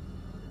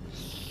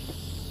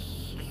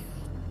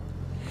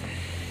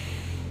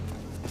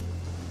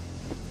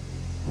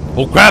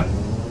 Oh crap!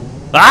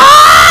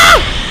 Ah!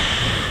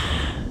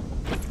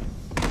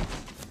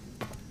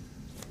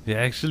 He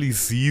actually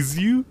sees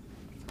you?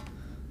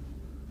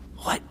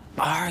 What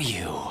are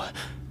you?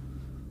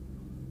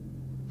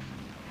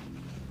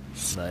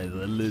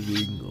 Neither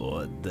living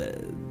or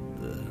dead.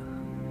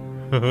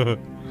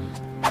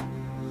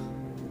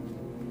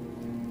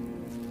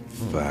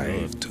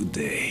 Five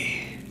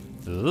today.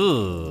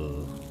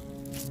 Ooh.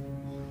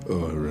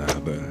 Or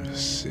rather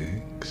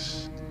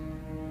 6.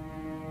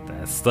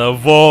 That's the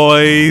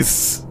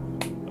voice.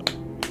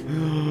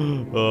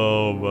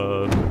 Oh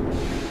man.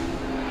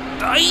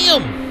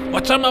 Damn!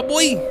 Watch out, my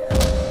boy.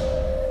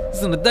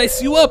 He's gonna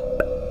dice you up.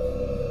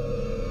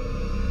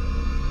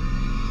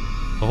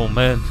 Oh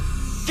man.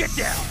 Get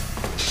down!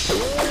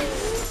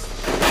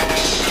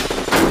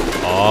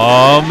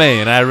 Oh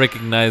man, I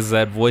recognize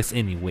that voice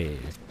anywhere.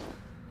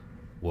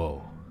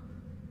 Whoa.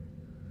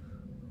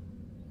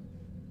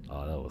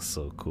 Oh, that was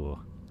so cool.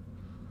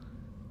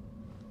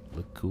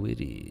 Look who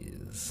it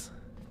is.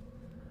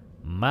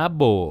 My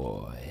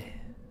boy.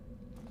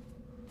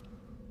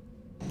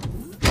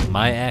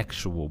 My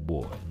actual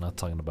boy. I'm not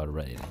talking about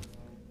writing.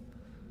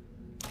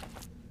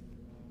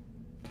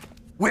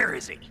 Where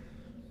is he?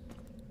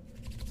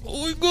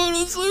 Oh my god,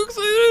 I'm so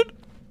excited!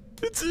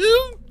 It's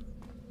him!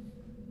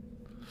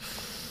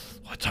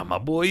 Watch out, my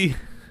boy.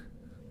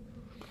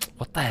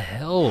 What the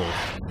hell?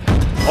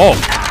 Oh!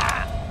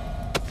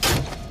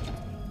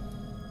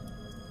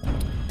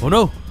 Oh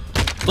no!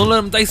 Don't let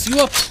him dice you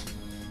up!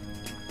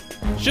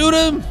 Shoot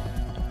him!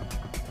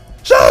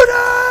 Shoot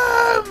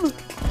him!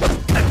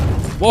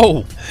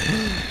 Whoa!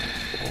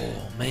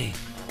 Oh man.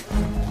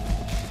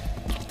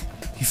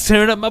 He's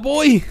tearing up my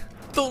boy!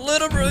 Don't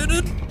let him,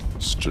 Raiden!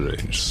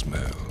 Strange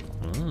smell.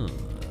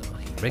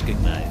 He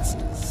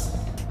recognizes.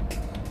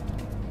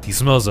 He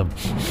smells him.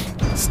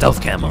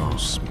 Stealth camo. You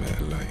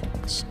smell like...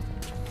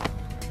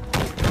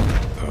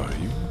 Are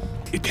you?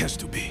 It has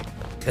to be.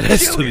 It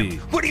has to be.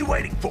 What are you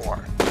waiting for?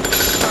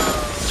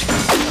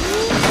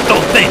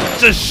 Don't think,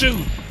 just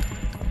shoot.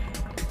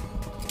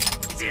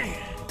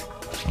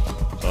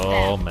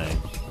 Oh man.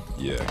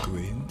 Yeah,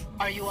 Queen?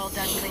 Are you all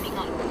done cleaning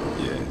up?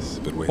 Yes,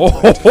 but wait. Oh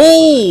ho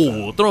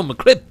ho! Throw him a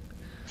clip.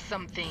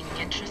 Something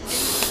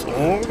interesting?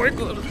 Oh my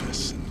god.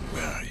 Listen,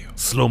 where are you?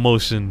 Slow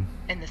motion.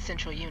 In the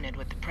central unit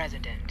with the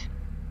president.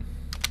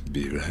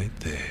 Be right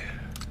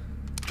there.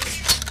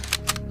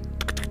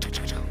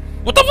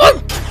 What the fuck?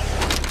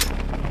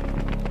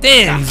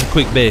 Damn, he's a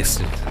quick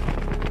bastard.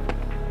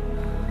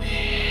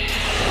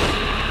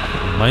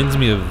 Reminds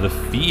me of the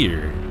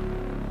Fear.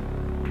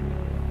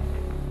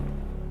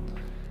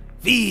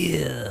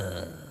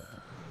 Fear.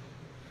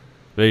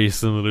 Very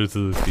similar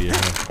to the Fear.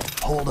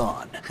 Huh? Hold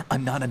on.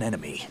 I'm not an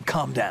enemy.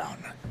 Calm down.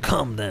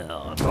 Calm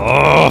down.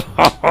 Oh,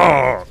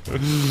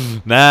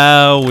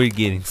 now we're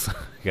getting. I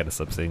gotta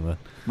stop saying that.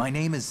 My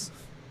name is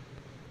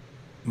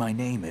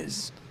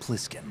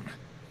Pliskin.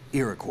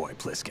 Iroquois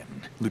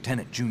Pliskin.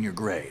 Lieutenant junior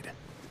grade.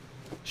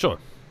 Sure.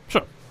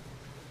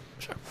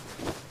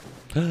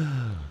 There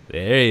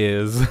he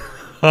is.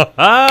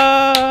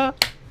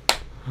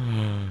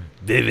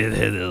 David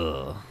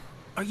Hiddle.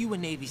 Are you a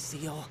Navy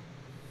SEAL?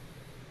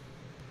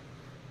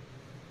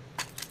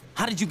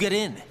 How did you get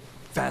in?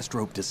 Fast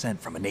rope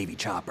descent from a Navy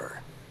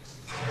chopper.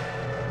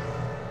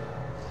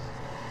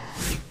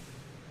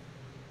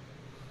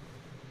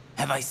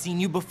 Have I seen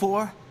you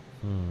before?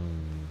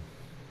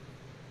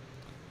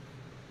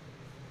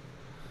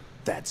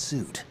 That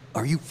suit.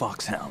 Are you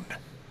Foxhound?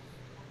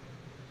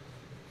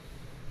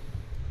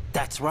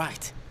 That's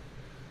right.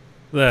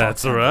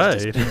 That's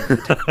right.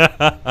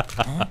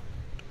 Huh?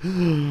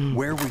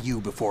 Where were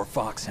you before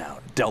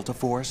Foxhound? Delta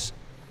Force?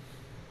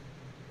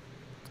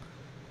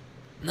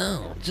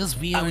 No,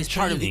 just VR I was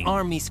part of the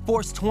Army's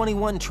Force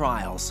 21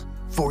 trials.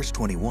 Force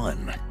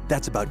 21?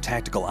 That's about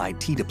tactical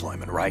IT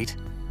deployment, right?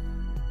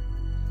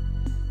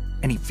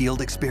 Any field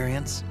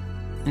experience?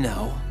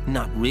 No,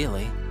 not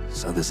really.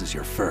 So this is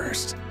your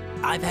first.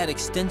 I've had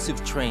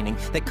extensive training,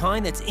 the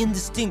kind that's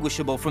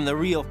indistinguishable from the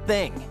real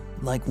thing.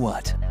 Like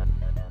what?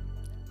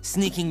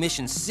 Sneaking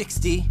mission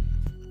 60,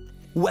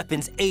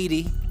 weapons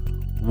 80.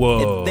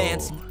 Whoa.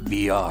 Advanced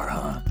VR,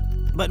 huh?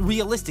 but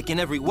realistic in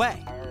every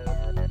way.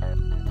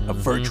 A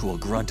virtual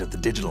grunt of the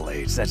digital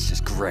age, that's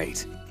just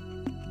great.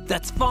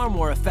 That's far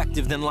more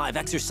effective than live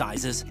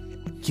exercises.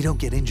 You don't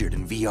get injured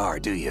in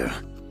VR, do you?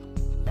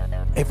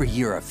 Every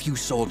year, a few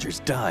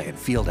soldiers die in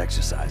field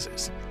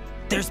exercises.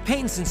 There's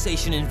pain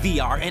sensation in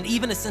VR and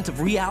even a sense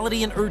of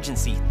reality and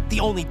urgency.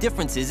 The only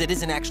difference is it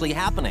isn't actually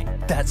happening.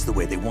 That's the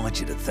way they want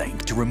you to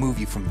think, to remove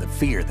you from the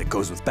fear that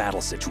goes with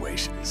battle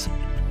situations.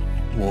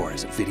 War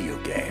is a video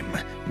game.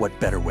 What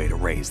better way to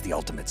raise the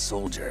ultimate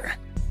soldier?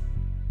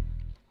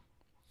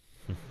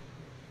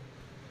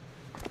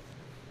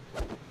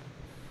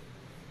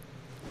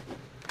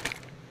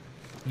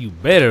 You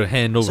better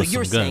hand over So some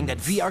you're guns. saying that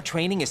VR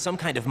training is some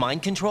kind of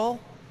mind control?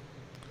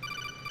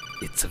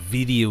 It's a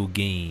video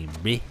game,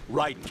 bruh.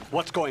 Raiden,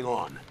 what's going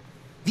on?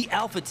 The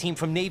Alpha team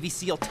from Navy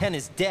SEAL 10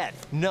 is dead.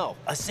 No,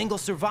 a single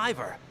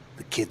survivor.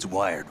 The kid's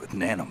wired with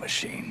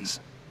nanomachines.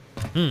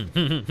 Watch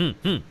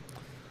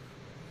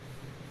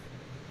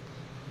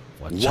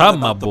What out,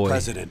 my about the boy.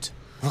 president?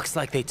 Looks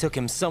like they took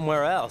him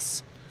somewhere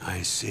else.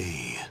 I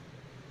see.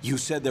 You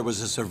said there was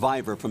a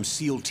survivor from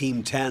SEAL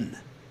Team 10.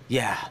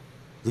 Yeah,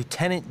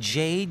 Lieutenant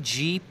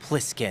J.G.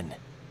 Pliskin.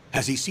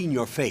 Has he seen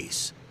your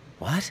face?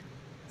 What?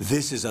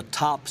 This is a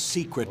top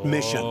secret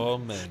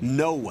mission. Man.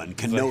 No one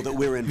can know that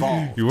we're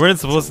involved. You weren't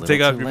supposed to It's a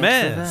take little off too your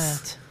late for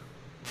mask.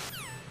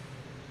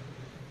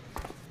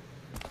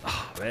 that.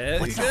 Oh, man,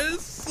 What's you up?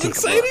 guys so Take a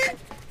exciting.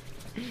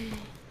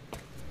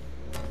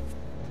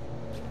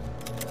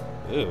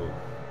 Ew.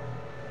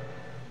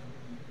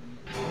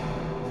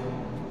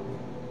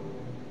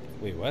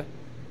 Wait, what?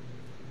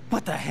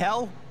 What the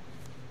hell?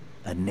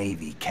 A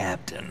Navy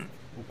captain.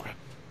 Oh, crap.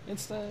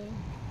 Inside.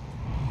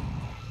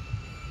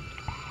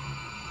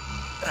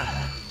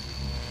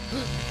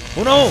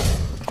 Oh no!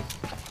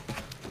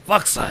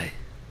 Fuck's eye.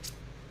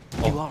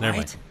 Oh, You all never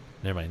right? mind.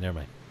 Never mind. Never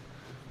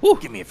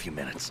mind. Give me a few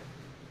minutes.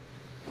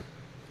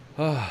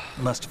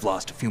 Must have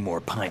lost a few more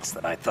pints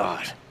than I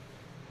thought.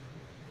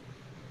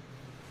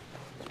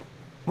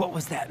 What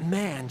was that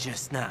man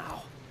just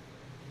now?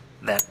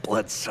 That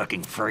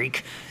blood-sucking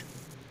freak.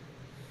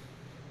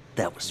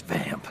 That was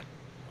Vamp.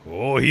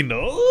 Oh, he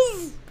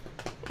knows?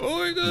 Oh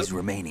my god. He's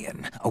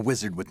Romanian, a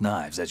wizard with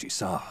knives, as you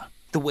saw.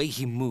 The way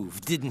he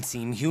moved didn't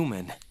seem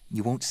human.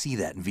 You won't see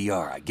that in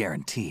VR, I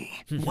guarantee.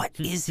 What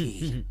is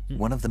he?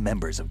 One of the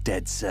members of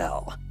Dead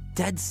Cell.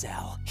 Dead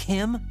Cell?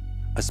 Him?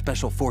 A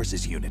special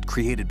forces unit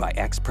created by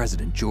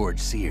ex-President George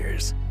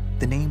Sears.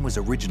 The name was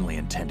originally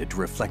intended to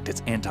reflect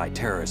its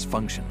anti-terrorist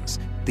functions.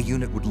 The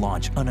unit would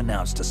launch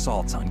unannounced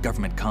assaults on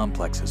government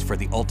complexes for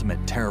the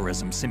ultimate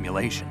terrorism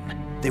simulation.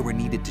 They were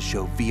needed to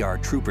show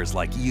VR troopers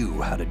like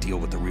you how to deal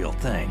with the real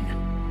thing.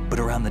 But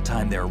around the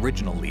time their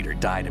original leader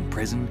died in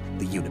prison,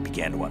 the unit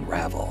began to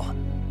unravel.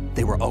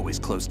 They were always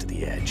close to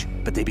the edge,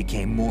 but they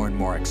became more and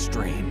more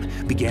extreme,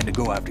 began to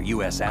go after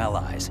US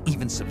allies,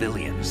 even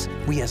civilians.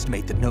 We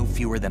estimate that no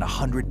fewer than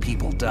 100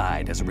 people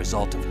died as a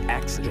result of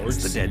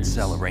accidents the Dead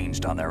Cell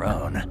arranged on their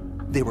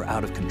own. They were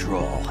out of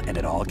control, and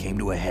it all came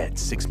to a head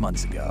 6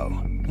 months ago.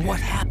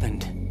 What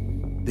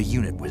happened? The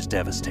unit was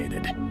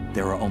devastated.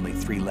 There are only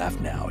 3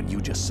 left now, and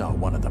you just saw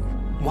one of them.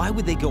 Why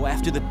would they go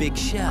after the big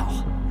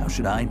shell? How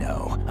should I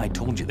know? I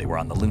told you they were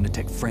on the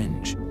lunatic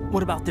fringe.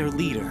 What about their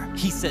leader?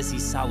 He says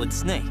he's Solid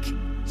Snake.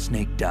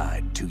 Snake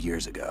died 2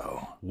 years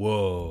ago.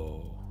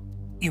 Whoa.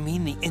 You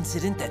mean the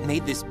incident that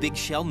made this big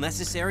shell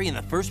necessary in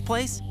the first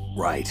place?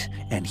 Right,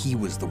 and he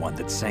was the one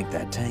that sank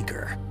that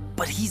tanker.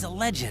 But he's a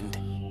legend.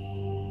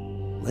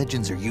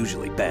 Legends are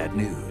usually bad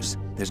news.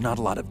 There's not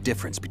a lot of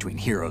difference between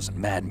heroes and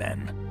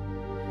madmen.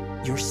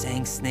 You're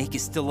saying Snake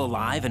is still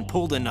alive and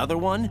pulled another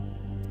one?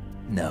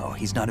 No,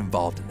 he's not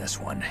involved in this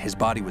one. His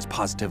body was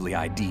positively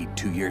ID'd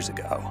 2 years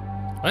ago.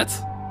 What?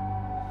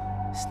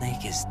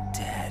 Snake is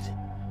dead.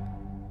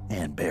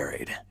 And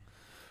buried.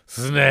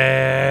 Snake.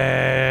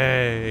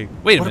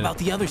 Wait a What minute. about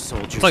the other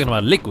soldiers? You're talking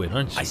about liquid,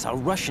 aren't you? I saw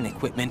Russian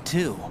equipment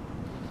too.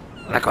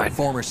 Liquid.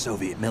 Former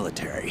Soviet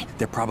military.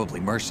 They're probably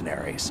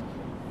mercenaries.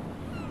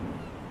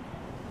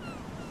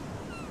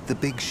 The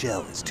big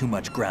shell is too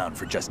much ground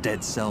for just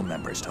Dead Cell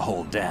members to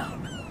hold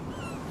down.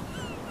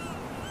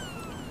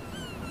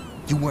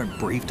 You weren't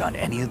briefed on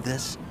any of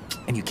this?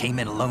 And you came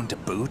in alone to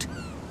boot?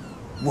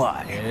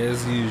 Why?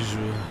 As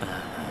usual.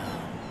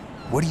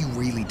 What are you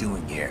really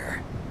doing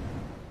here?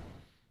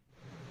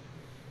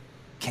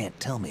 Can't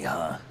tell me,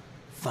 huh?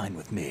 Fine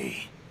with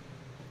me.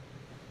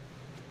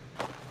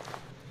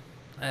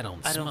 I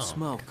don't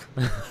smoke.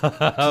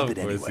 Keep it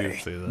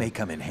anyway. May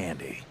come in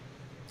handy.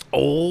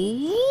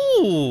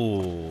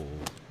 Oh,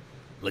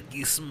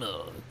 Lucky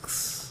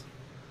Smokes.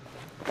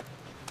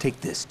 Take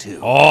this too.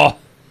 Oh,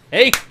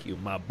 thank you,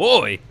 my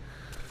boy.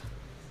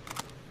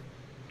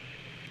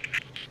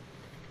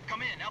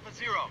 Come in, Alpha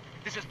Zero.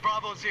 This is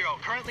Bravo Zero,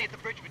 currently at the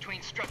bridge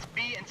between struts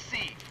B and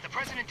C. The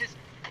president is...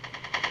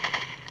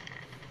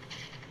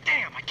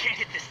 Damn, I can't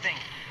hit this thing.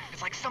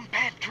 It's like some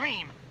bad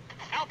dream.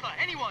 Alpha,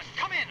 anyone,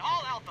 come in,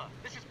 all Alpha.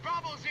 This is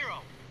Bravo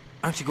Zero.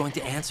 Aren't you going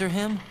to answer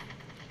him?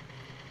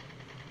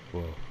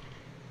 Whoa.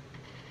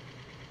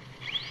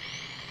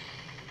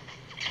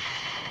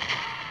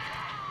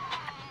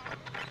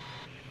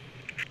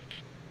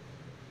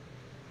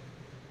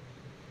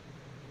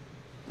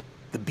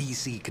 The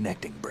BC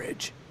connecting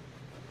bridge.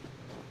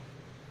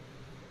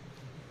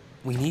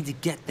 We need to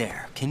get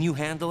there. Can you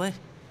handle it?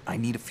 I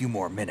need a few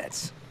more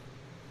minutes.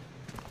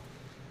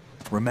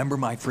 remember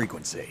my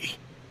frequency.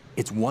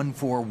 It's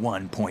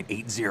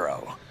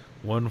 141.80.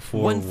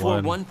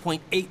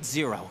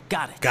 141.80.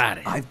 Got it. Got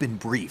it. I've been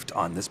briefed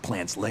on this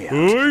plant's layout. Oh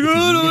my If God, you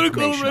I'm need gonna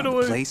information call right on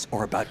away. the place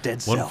or about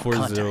Dead Cell,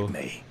 140. contact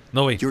me.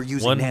 No, wait. You're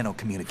using nano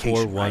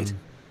communication, right?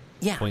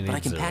 Yeah, but I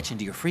can 1.80. patch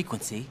into your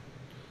frequency.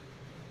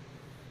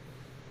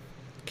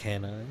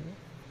 Can I?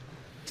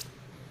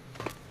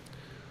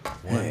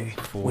 Hey,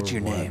 what's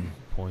your name?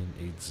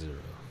 141.80.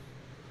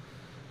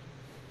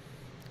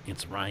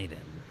 It's Raiden.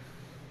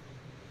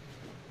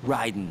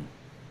 Raiden.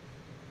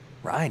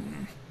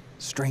 Raiden?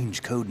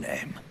 Strange code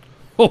name.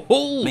 Ho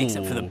ho! Makes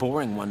up for the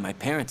boring one my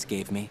parents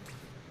gave me.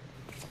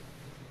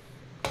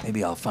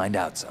 Maybe I'll find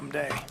out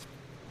someday.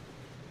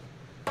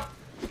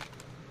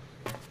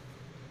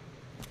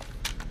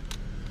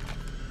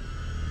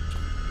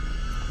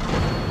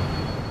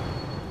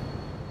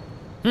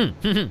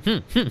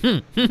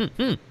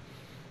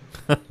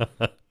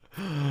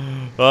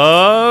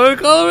 Oh,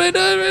 call right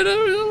now, right now.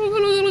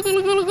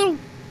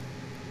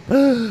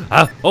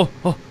 Oh,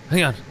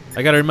 hang on.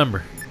 I gotta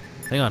remember.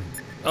 Hang on.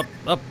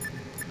 Up.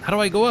 How do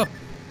I go up?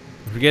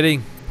 I'm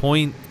forgetting.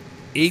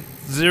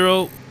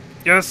 0.80.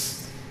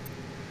 Yes.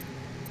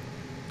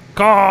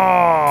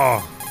 Call.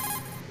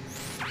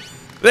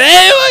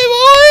 Hey, my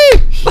boy!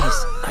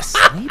 He's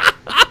asleep?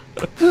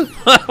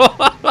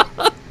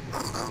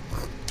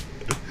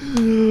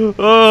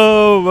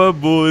 Oh, my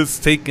boy's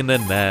taking a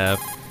nap.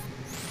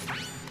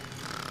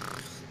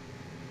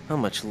 How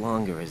much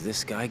longer is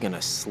this guy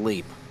gonna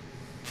sleep?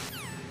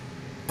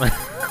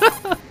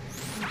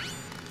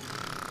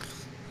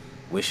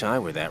 Wish I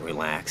were that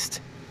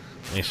relaxed.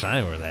 Wish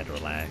I were that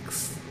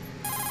relaxed.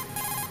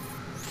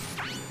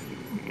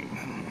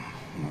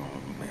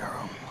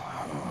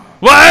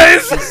 Why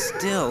is He's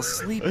still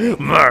sleeping?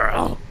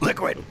 Merle?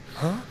 Liquid.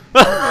 Huh?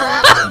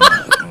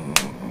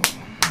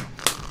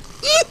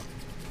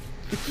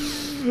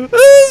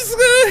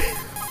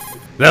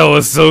 That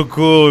was so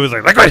cool. He was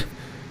like, Liquid!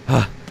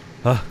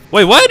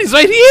 Wait, what? He's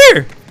right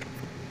here!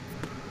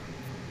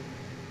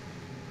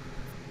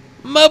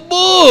 My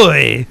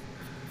boy!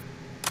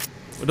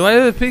 Do I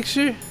have a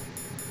picture?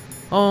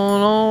 Oh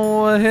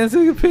no, I can't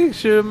take a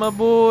picture of my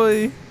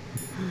boy.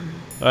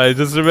 Alright,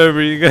 just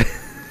remember you guys.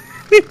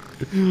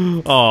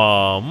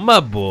 Oh,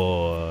 my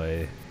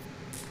boy.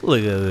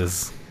 Look at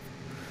this.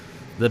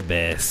 The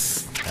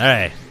best.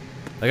 Alright.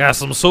 I got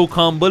some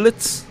SOCOM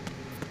bullets.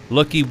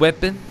 Lucky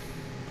weapon.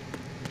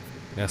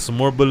 Got some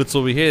more bullets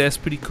over here. That's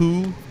pretty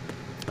cool.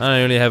 I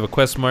don't really have a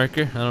quest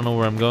marker. I don't know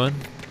where I'm going.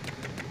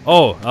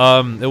 Oh,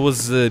 it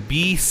was the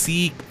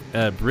BC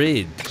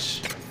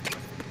Bridge.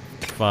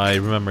 If I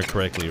remember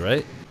correctly,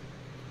 right?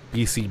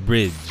 BC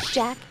Bridge.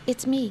 Jack,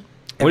 it's me.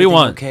 What do you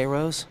want? Okay,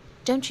 Rose?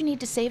 Don't you need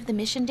to save the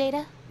mission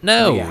data?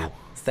 No. Yeah.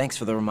 Thanks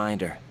for the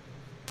reminder.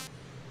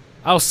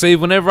 I'll save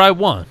whenever I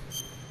want.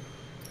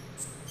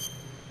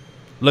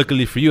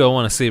 Luckily for you, I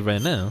want to save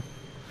right now.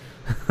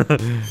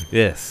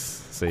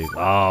 Yes, save.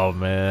 Oh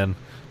man,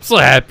 I'm so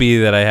happy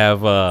that I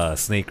have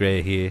Snake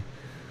right here.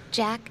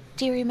 Jack,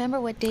 do you remember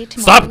what day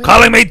tomorrow Stop is?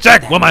 calling me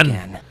Jack, woman!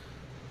 Again.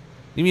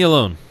 Leave me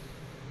alone.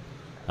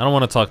 I don't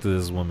want to talk to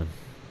this woman.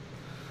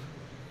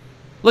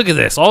 Look at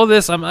this. All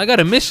this. I got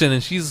a mission,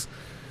 and she's.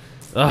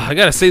 I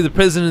gotta save the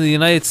president of the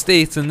United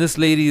States, and this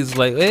lady is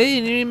like, "Hey,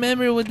 do you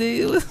remember what day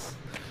it was?"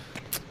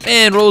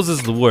 Man, Rose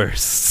is the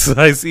worst.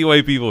 I see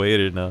why people hate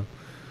her now.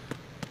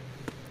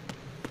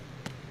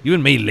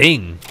 Even Mei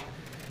Ling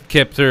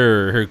kept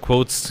her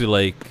quotes to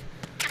like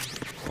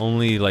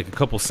only like a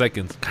couple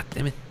seconds. God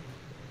damn it.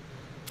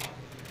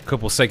 A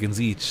couple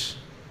seconds each.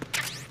 I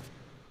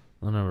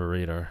don't have a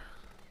radar.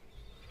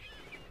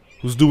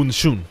 Who's doing the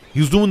shooting?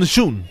 Who's doing the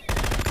shooting?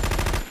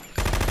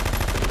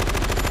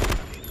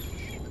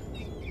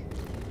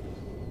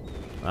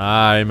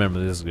 I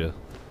remember this girl.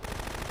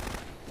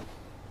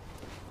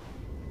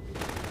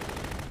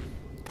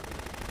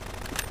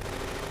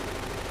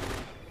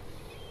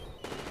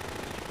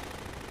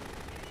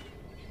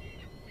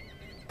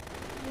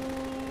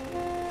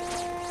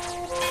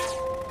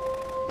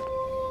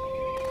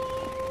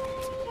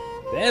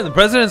 Damn, the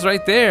president's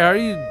right there. How are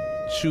you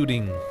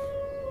shooting?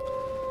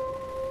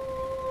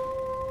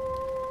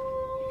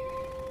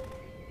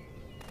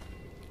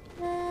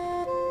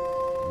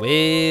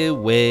 Where?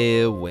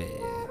 Whoa.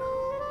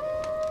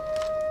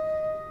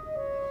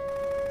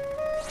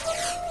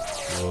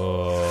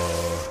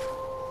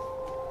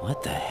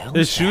 What the hell?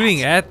 They're is shooting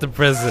that? at the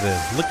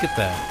president. Look at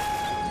that.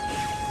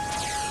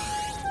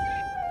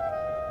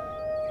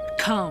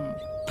 Come,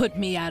 put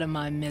me out of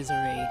my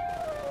misery.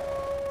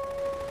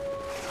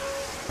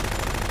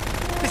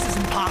 This is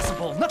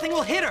impossible. Nothing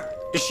will hit her.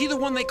 Is she the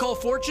one they call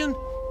Fortune?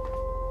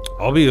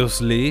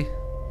 Obviously.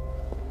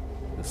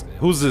 This guy.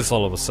 Who's this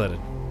all of a sudden?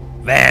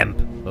 Vamp.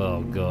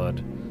 Oh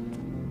god.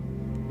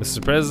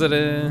 Mr.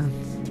 President.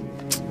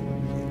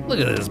 Look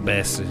at this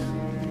bastard.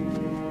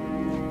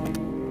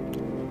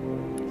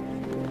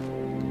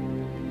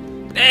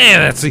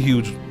 Damn, that's a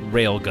huge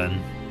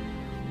railgun.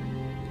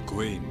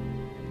 Queen.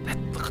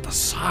 Look at the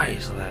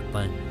size of that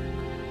thing.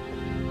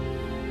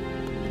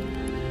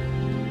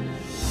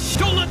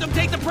 Don't let them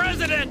take the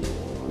president!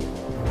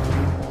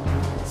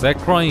 Is that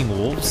Crying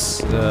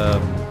Wolves?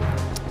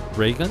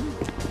 Raygun?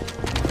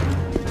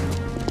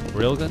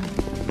 Railgun?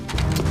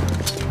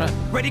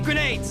 Ready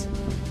grenades!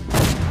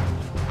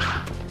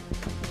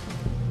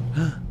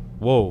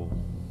 Whoa.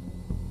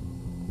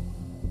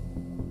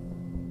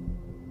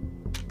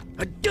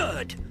 A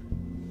dud!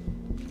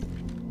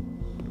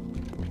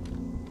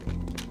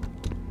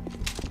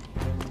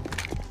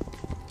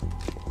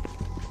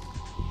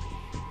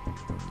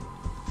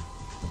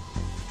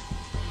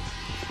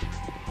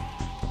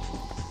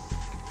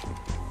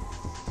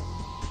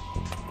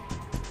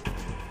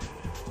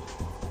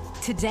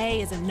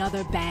 Today is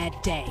another bad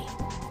day.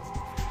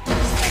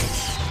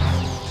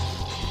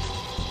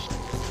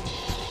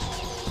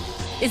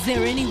 Is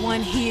there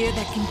anyone here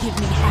that can give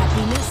me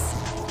happiness?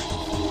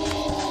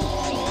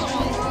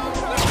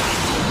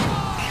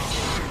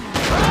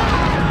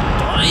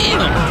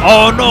 Damn!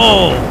 Oh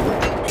no!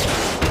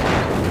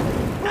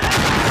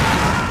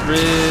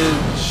 Bridge.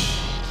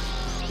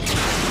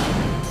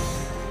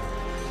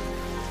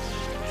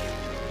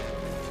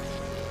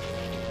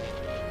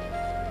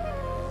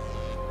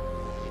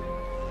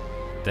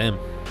 Damn.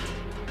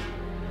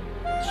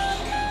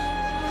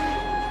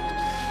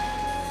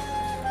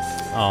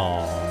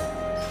 Oh.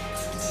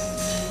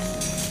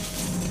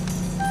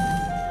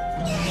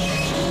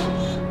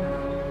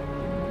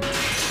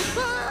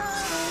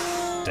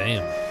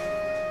 Damn.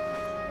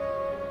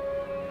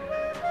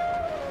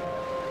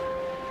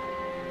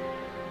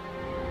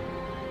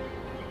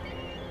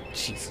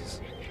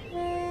 Jesus.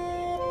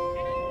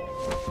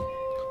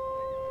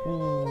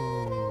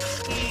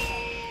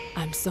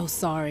 I'm so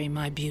sorry,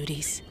 my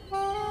beauties.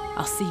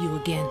 I'll see you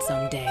again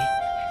someday.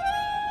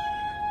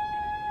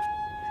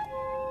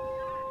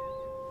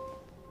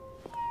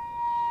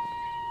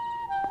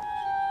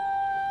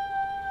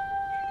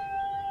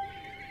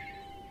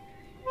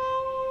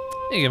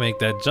 You can make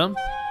that jump.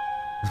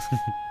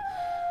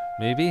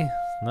 Maybe?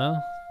 No?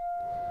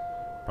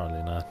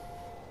 Probably not.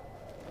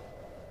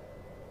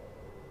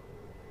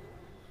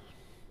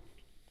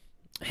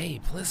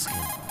 Hey, Pliskin,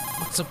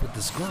 what's up with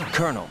this girl?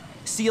 Colonel,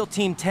 SEAL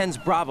Team 10's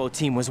Bravo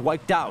team was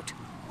wiped out.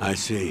 I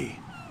see.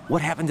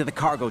 What happened to the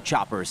cargo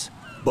choppers?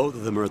 Both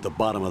of them are at the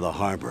bottom of the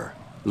harbor.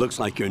 Looks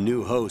like your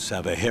new hosts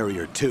have a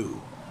Harrier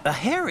too. A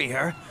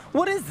Harrier?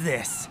 What is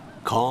this?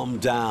 Calm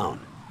down.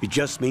 It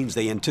just means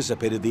they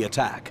anticipated the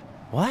attack.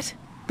 What?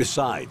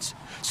 Besides,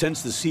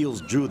 since the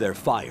SEALs drew their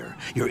fire,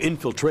 your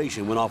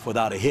infiltration went off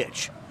without a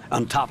hitch.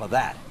 On top of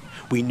that,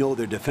 we know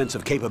their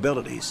defensive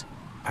capabilities.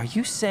 Are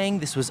you saying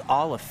this was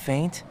all a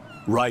feint?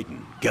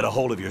 Raiden, get a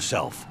hold of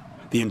yourself.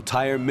 The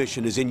entire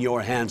mission is in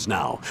your hands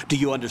now. Do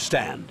you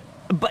understand?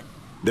 But...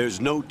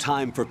 There's no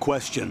time for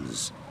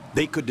questions.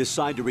 They could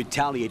decide to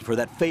retaliate for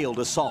that failed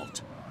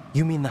assault.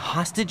 You mean the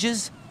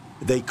hostages?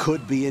 They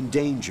could be in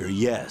danger,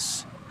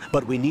 yes.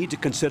 But we need to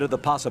consider the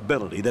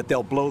possibility that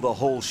they'll blow the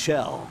whole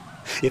shell.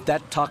 If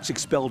that toxic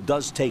spell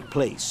does take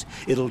place,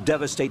 it'll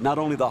devastate not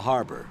only the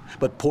harbor,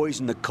 but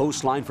poison the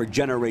coastline for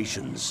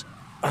generations.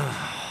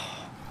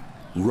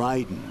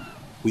 Raiden,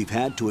 we've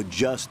had to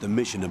adjust the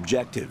mission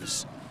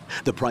objectives.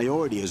 The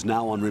priority is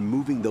now on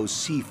removing those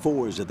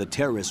C4s that the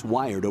terrorists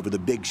wired over the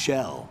big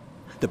shell.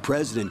 The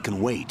president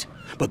can wait,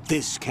 but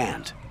this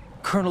can't.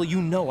 Colonel,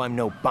 you know I'm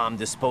no bomb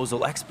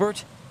disposal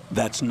expert.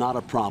 That's not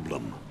a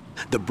problem.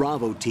 The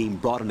Bravo team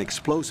brought an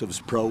explosives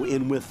pro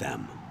in with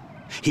them.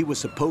 He was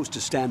supposed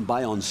to stand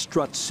by on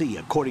Strut C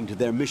according to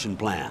their mission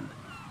plan.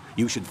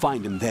 You should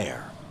find him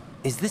there.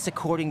 Is this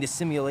according to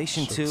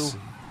Simulation 2?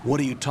 What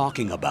are you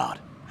talking about?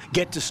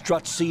 Get to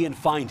Strut C and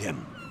find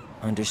him.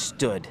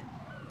 Understood.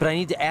 But I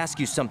need to ask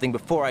you something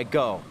before I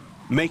go.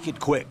 Make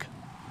it quick.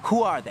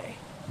 Who are they?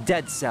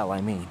 Dead Cell,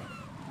 I mean.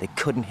 They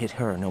couldn't hit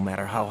her no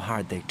matter how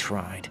hard they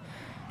tried.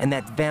 And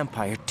that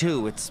vampire,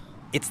 too, it's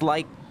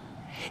like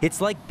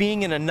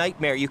being in a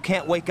nightmare you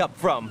can't wake up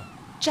from.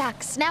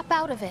 Jack, snap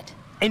out of it.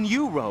 And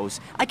you, Rose,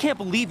 I can't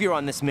believe you're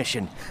on this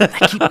mission.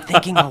 I keep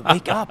thinking I'll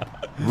wake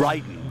up.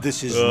 Raiden,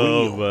 this is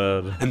real.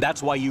 Man. And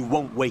that's why you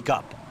won't wake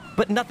up.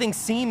 But nothing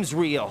seems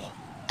real.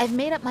 I've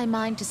made up my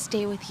mind to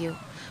stay with you.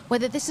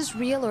 Whether this is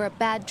real or a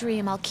bad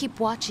dream, I'll keep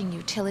watching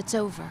you till it's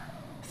over.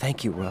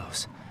 Thank you,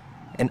 Rose.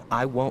 And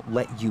I won't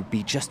let you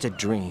be just a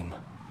dream.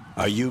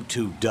 Are you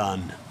two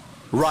done?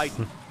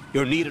 Raiden,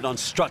 you're needed on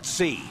Strut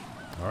C.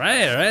 All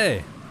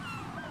right.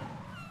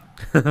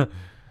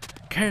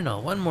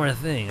 Colonel, one more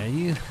thing.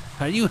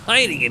 Are you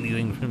hiding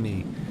anything from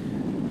me?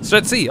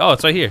 Strut C. Oh,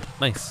 it's right here.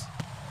 Nice.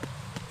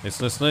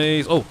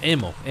 Nice. Oh,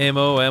 ammo.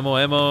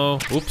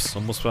 Oops,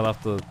 almost fell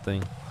off the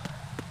thing.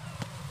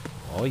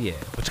 Oh yeah.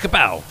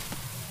 Kapow.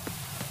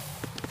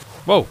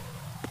 Whoa.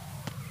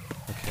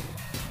 Okay.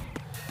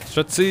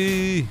 Strut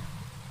C.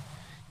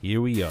 Here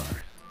we are.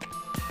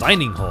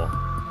 Dining hall.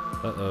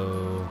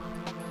 Uh-oh.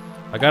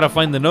 I gotta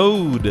find the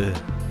node.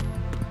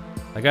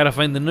 I gotta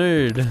find the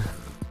nerd.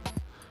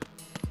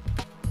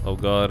 Oh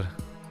god.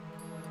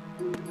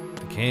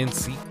 I can't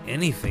see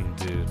anything,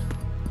 dude.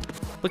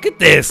 Look at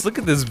this. Look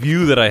at this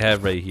view that I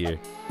have right here.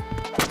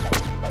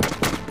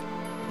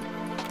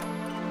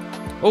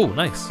 Oh,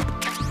 nice.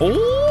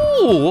 Oh!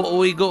 Oh,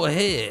 we go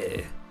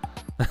ahead.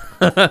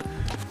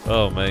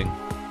 Oh man.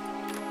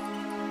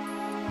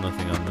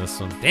 Nothing on this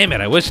one. Damn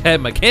it, I wish I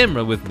had my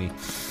camera with me.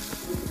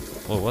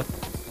 Whoa, what?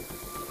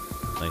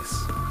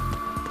 Nice.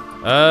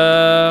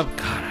 God,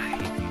 I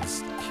hate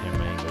these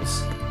camera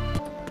angles.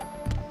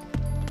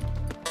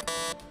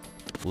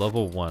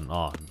 Level 1.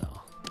 Oh,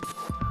 no.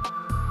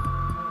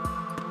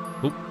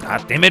 Oop,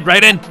 God damn it,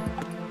 right in!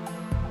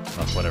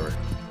 Oh, whatever.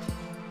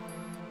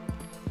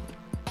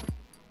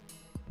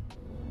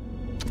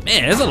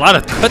 Man, there's a lot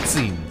of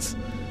cutscenes.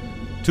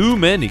 Too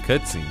many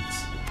cutscenes.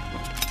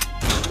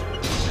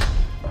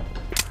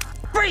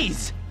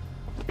 Freeze!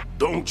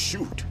 Don't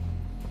shoot.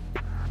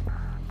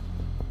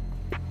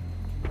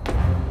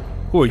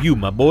 Who are you,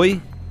 my boy?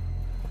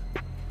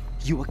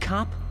 You a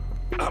cop?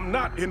 I'm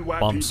not Bomb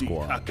NYPD.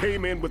 squad. I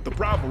came in with the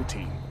Bravo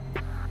team.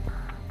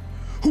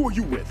 Who are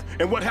you with?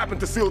 And what happened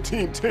to SEAL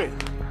Team 10?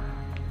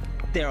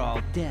 They're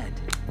all dead.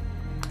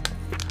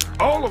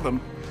 All of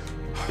them?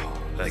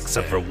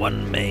 Except for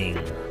one man.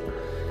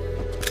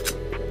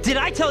 Did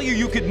I tell you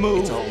you could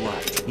move? It's all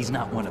right. He's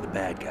not one of the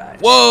bad guys.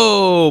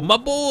 Whoa, my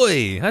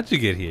boy! How'd you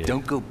get here?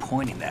 Don't go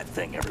pointing that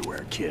thing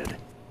everywhere, kid.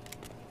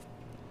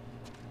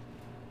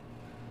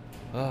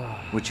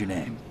 What's your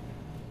name?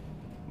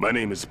 My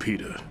name is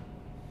Peter.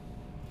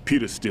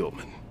 Peter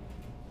Stillman.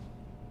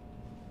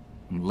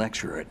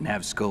 Lecturer at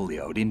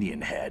Navscolio at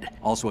Indian Head.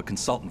 Also a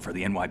consultant for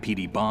the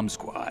NYPD bomb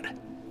squad.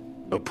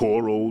 A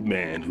poor old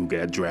man who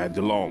got dragged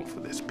along for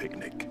this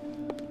picnic.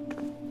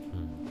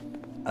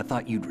 I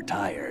thought you'd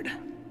retired.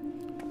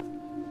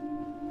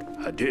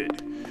 I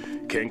did.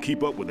 Can't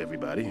keep up with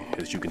everybody,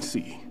 as you can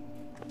see.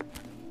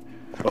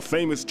 A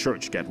famous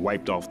church got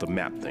wiped off the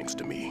map thanks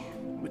to me,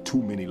 with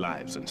too many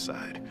lives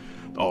inside.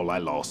 All I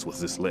lost was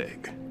this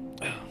leg.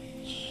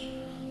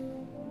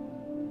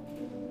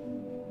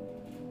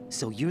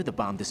 So you're the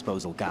bomb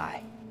disposal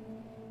guy.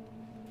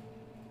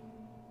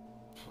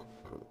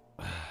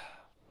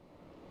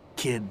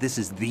 Kid, this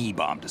is the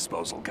bomb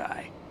disposal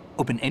guy.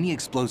 Open any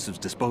explosives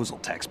disposal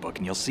textbook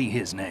and you'll see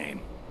his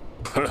name.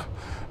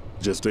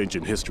 Just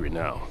ancient history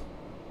now.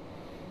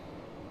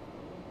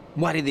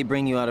 Why did they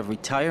bring you out of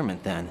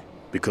retirement then?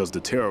 Because the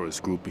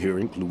terrorist group here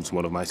includes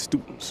one of my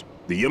students,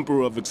 the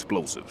Emperor of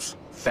Explosives,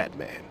 Fat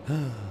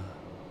Man.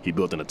 He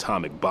built an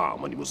atomic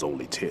bomb when he was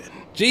only 10.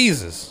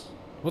 Jesus!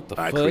 What the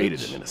I fudge? created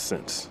him in a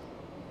sense.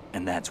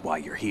 And that's why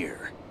you're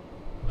here.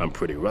 I'm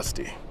pretty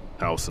rusty.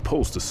 I was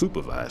supposed to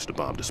supervise the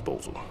bomb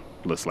disposal.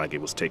 Looks like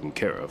it was taken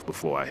care of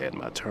before I had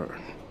my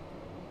turn.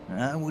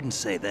 I wouldn't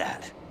say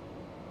that.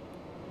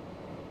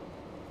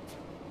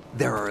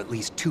 There are at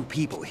least 2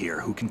 people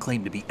here who can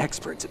claim to be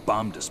experts at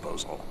bomb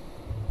disposal.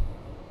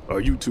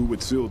 Are you two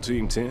with SEAL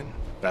Team 10?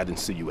 I didn't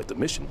see you at the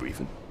mission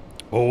briefing.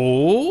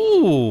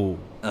 Oh!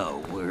 Oh,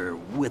 we're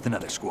with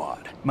another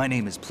squad. My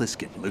name is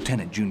Pliskin,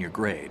 Lieutenant Junior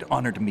Grade.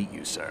 Honored to meet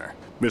you, sir.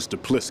 Mr.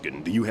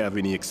 Pliskin, do you have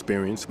any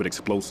experience with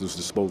explosives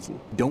disposal?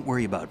 Don't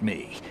worry about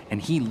me.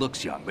 And he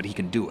looks young, but he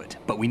can do it.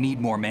 But we need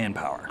more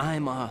manpower.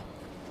 I'm,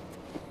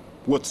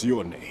 What's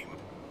your name?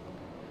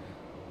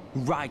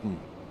 Raiden.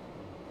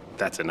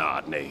 That's an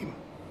odd name.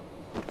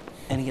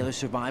 Any other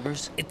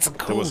survivors? It's a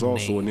cool There was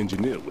also name. an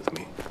engineer with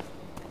me.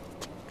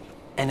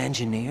 An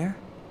engineer?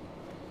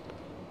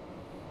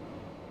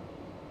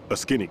 A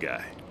skinny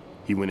guy.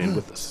 He went in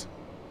with us.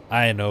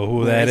 I know who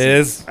Where that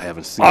is is. I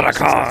haven't seen him since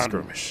that Otacon.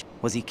 skirmish.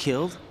 Was he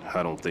killed?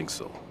 I don't think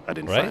so. I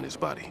didn't Right? find his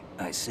body.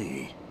 I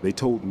see. They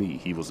told me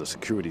he was a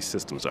security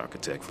systems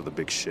architect for the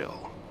big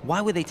shell.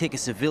 Why would they take a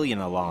civilian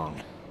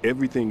along?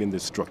 Everything in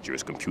this structure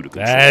is computer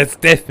controlled. That's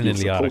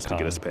definitely He was supposed to Otacon.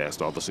 get us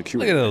past all the Look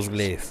security at those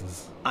measures.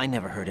 glasses. I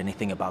never heard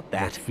anything about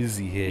That that.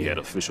 fizzy hair. He had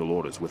official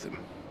orders with him.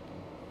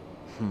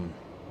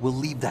 We'll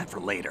leave that for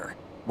later.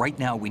 Right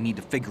now, we need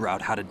to figure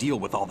out how to deal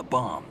with all the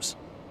bombs.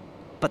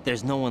 But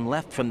there's no one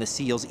left from the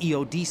SEAL's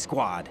EOD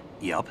squad.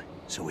 Yup,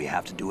 so we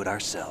have to do it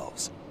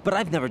ourselves. But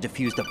I've never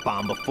defused a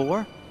bomb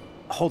before.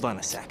 Hold on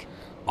a sec.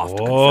 Off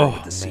to Oh,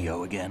 confer with the man.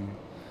 CO again.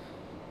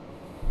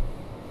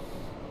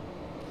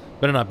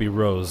 Better not be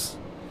Rose.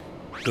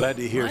 Glad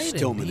to hear Raiden,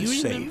 Stillman do you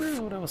is remember safe.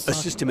 what I was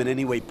Assist talking him in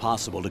any way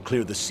possible to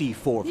clear the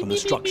C4 from the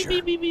structure.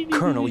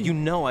 Colonel, you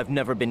know I've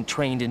never been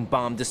trained in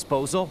bomb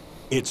disposal.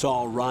 It's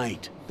all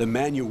right. The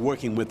man you're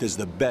working with is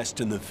the best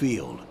in the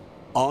field.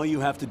 All you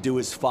have to do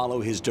is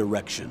follow his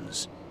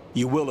directions.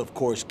 You will, of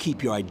course,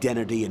 keep your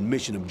identity and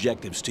mission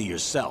objectives to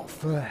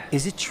yourself.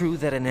 Is it true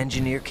that an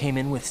engineer came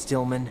in with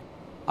Stillman?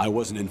 I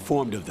wasn't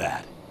informed of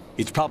that.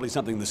 It's probably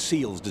something the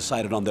SEALs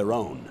decided on their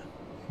own.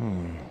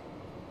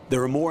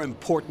 There are more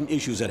important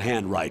issues at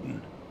hand,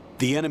 Raiden.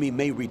 The enemy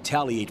may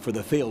retaliate for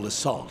the failed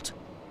assault.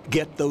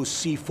 Get those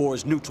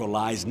C4s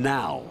neutralized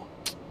now.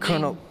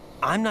 Colonel,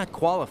 I'm not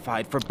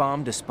qualified for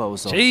bomb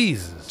disposal.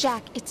 Jesus.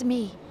 Jack, it's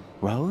me.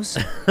 Rose?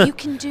 You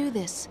can do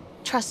this.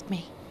 Trust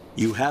me.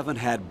 You haven't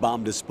had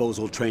bomb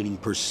disposal training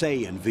per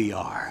se in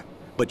VR,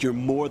 but you're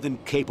more than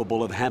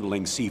capable of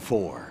handling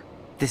C4.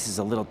 This is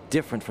a little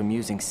different from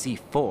using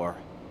C4.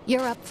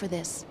 You're up for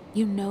this.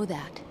 You know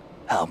that.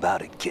 How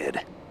about it,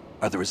 kid?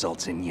 Are the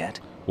results in yet?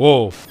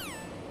 Whoa.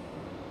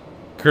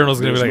 Colonel's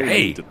gonna be There's like, no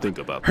hey, need to think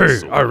about hey,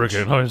 this so I much.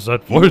 recognize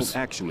that We won't voice.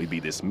 actually be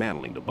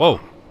dismantling the Whoa.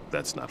 bomb.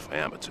 That's not for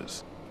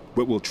amateurs.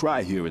 What we'll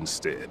try here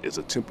instead is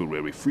a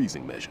temporary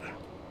freezing measure.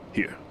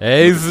 Here.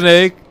 Hey,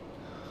 Snake.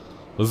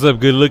 What's up,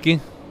 good looking?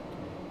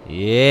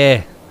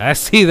 Yeah, I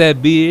see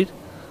that beard.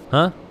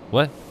 Huh?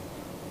 What?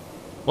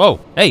 Whoa,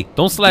 hey,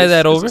 don't slide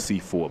that over. This is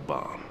a C4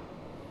 bomb.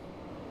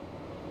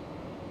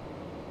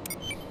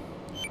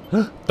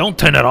 Don't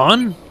turn it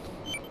on.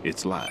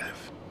 It's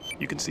live.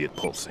 You can see it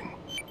pulsing.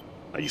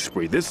 Now you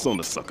spray this on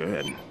the sucker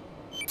and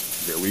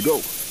there we go.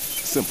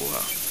 Simple,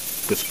 huh?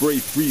 The spray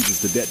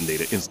freezes the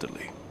detonator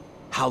instantly.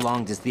 How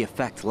long does the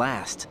effect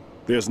last?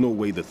 There's no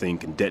way the thing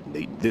can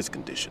detonate in this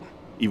condition.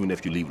 Even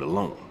if you leave it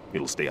alone,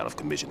 it'll stay out of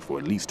commission for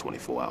at least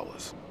 24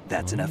 hours.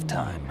 That's enough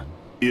time.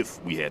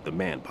 If we had the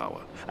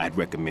manpower, I'd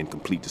recommend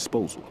complete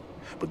disposal.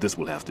 But this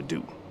will have to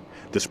do.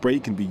 The spray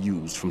can be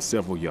used from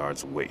several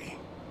yards away.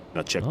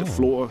 Now check the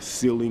floor,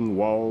 ceiling,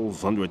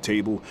 walls, under a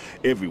table,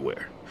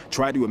 everywhere.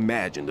 Try to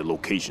imagine the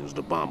locations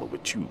the bomber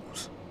would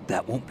choose.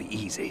 That won't be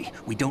easy.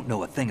 We don't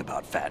know a thing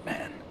about Fat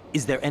Man.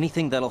 Is there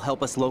anything that'll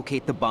help us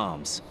locate the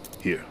bombs?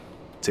 Here,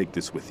 take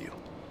this with you.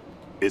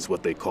 It's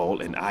what they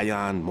call an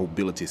ion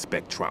mobility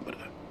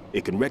spectrometer.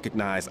 It can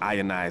recognize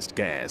ionized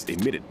gas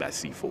emitted by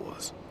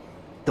C4s.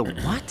 The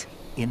what?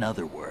 In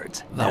other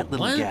words, that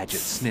little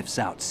gadget sniffs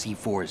out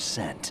C4's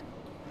scent.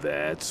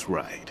 That's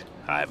right.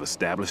 I've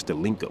established a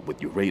link up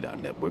with your radar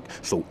network,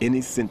 so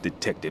any scent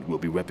detected will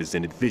be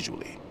represented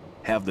visually.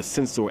 Have the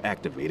sensor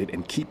activated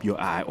and keep your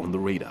eye on the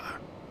radar.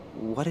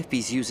 What if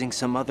he's using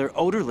some other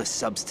odorless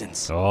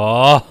substance?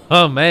 Oh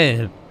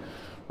man.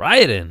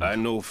 Raiden. I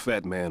know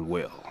Fat Man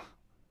well.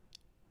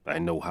 I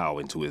know how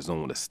into his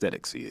own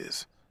aesthetics he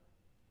is.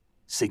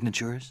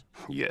 Signatures?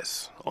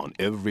 Yes. On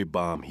every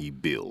bomb he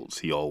builds,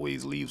 he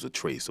always leaves a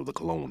trace of the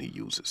cologne he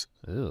uses.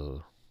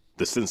 Ew.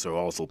 The sensor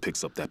also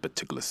picks up that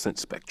particular scent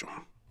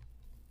spectrum.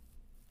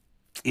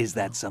 Is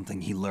that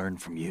something he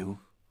learned from you?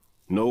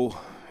 No,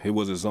 it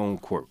was his own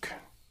quirk.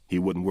 He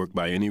wouldn't work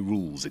by any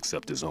rules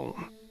except his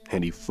own,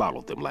 and he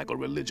followed them like a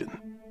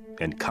religion.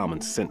 And common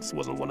sense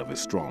wasn't one of his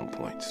strong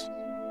points.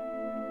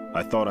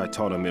 I thought I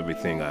taught him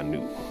everything I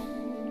knew.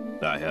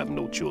 I have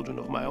no children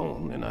of my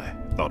own, and I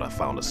thought I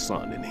found a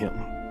son in him.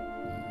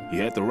 He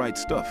had the right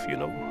stuff, you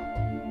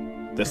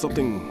know. There's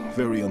something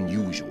very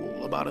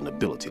unusual about an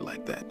ability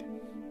like that.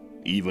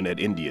 Even at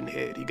Indian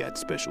Head, he got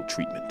special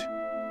treatment.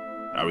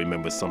 I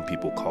remember some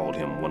people called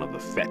him one of the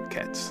fat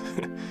cats.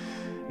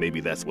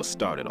 Maybe that's what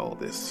started all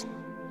this.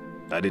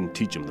 I didn't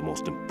teach him the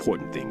most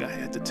important thing I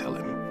had to tell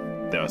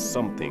him. There are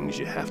some things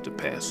you have to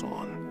pass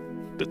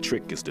on. The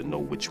trick is to know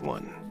which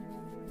one.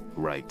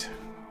 Right.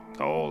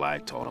 All I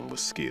taught him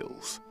was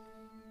skills.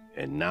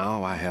 And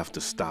now I have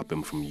to stop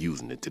him from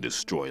using it to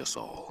destroy us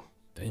all.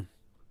 Damn.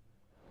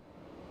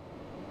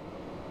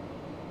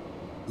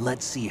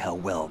 Let's see how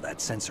well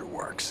that sensor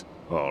works.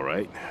 All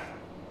right.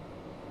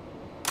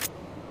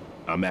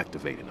 I'm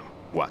activating them.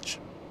 Watch.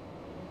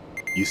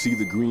 You see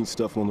the green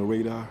stuff on the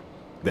radar?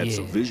 That's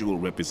a visual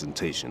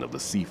representation of the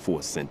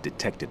C4 scent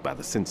detected by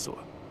the sensor.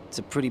 It's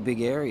a pretty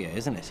big area,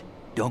 isn't it?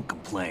 Don't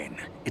complain.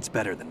 It's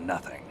better than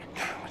nothing.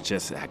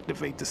 Just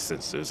activate the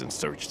sensors and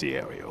search the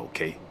area,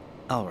 okay?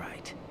 All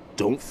right.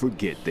 Don't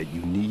forget that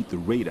you need the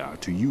radar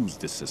to use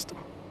this system.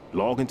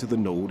 Log into the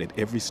node at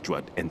every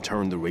strut and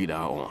turn the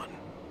radar on.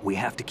 We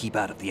have to keep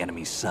out of the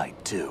enemy's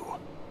sight, too.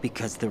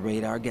 Because the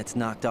radar gets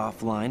knocked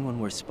offline when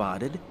we're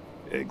spotted?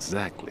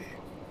 Exactly.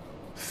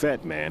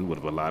 Fat Man would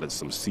have allotted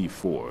some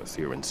C4s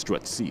here in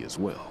Strut C as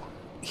well.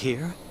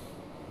 Here?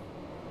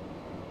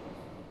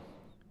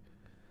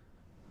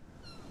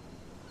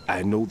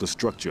 I know the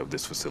structure of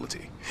this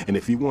facility, and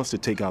if he wants to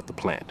take out the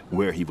plant,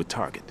 where he would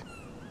target.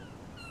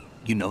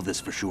 You know this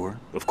for sure?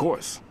 Of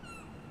course.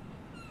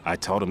 I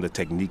taught him the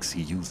techniques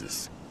he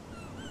uses.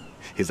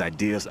 His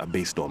ideas are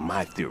based on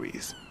my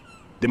theories.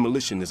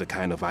 Demolition is a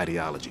kind of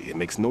ideology. It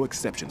makes no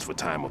exceptions for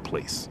time or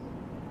place.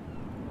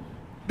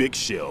 Big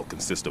Shell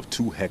consists of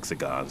 2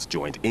 hexagons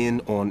joined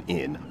end on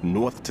end,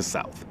 north to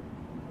south.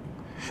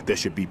 There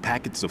should be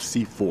packets of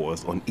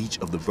C4s on each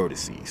of the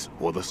vertices,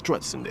 or the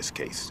struts in this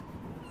case.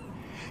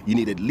 You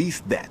need at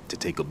least that to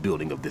take a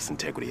building of this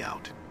integrity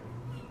out.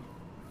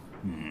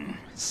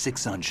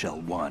 6 on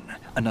Shell 1,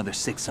 another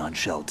 6 on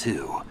Shell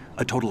 2.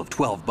 A total of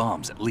 12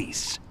 bombs at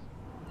least.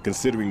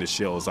 Considering the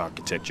shell's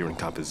architecture and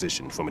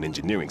composition from an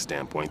engineering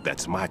standpoint,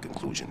 that's my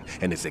conclusion,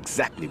 and it's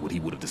exactly what he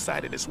would have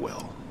decided as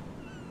well.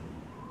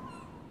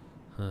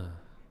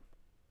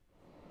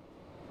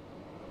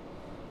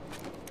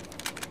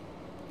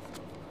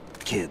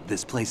 Kid,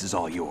 this place is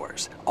all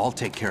yours. I'll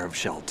take care of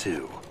Shell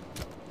 2.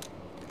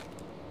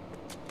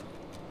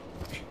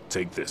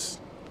 Take this.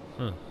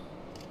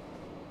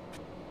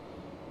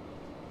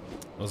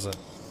 What's that?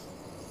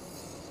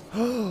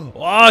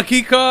 Oh,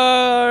 key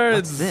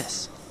cards! What's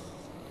this?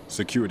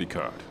 Security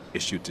card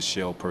issued to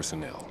Shell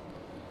personnel.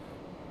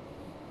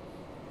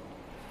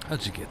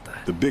 How'd you get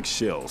that? The Big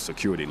Shell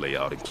security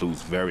layout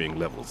includes varying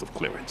levels of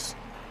clearance.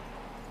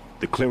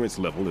 The clearance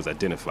level is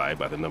identified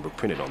by the number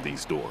printed on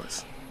these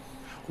doors.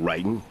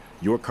 Raiden,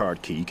 Your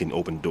card key can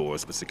open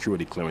doors with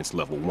security clearance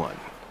level 1.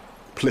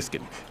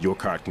 Pliskin, your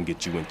card can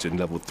get you into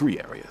level 3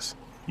 areas.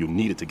 You'll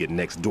need it to get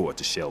next door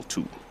to Shell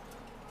 2.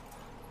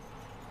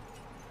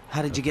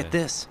 How did you get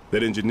this?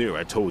 That engineer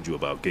I told you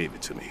about gave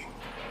it to me.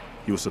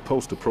 He was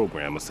supposed to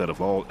program a set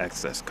of all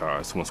access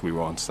cards once we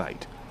were on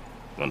site.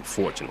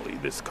 Unfortunately,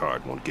 this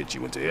card won't get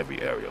you into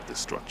every area of this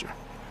structure.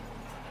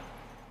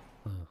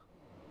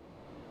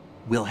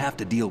 We'll have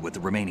to deal with the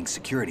remaining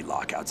security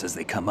lockouts as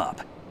they come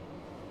up.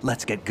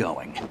 Let's get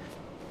going.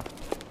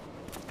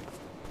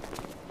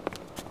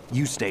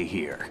 You stay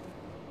here.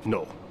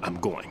 No, I'm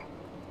going.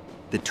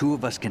 The two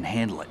of us can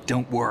handle it,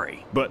 don't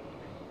worry. But...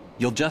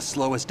 You'll just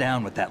slow us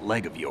down with that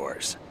leg of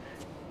yours.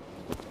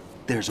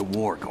 There's a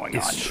war going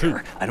on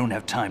here. I don't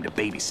have time to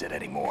babysit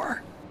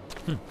anymore.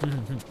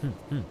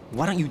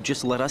 Why don't you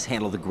just let us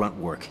handle the grunt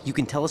work? You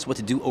can tell us what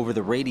to do over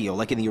the radio,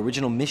 like in the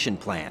original mission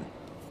plan.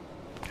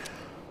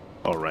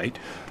 All right.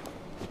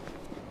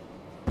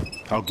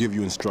 I'll give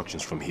you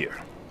instructions from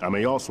here. I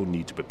may also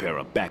need to prepare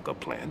a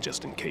backup plan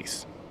just in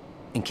case.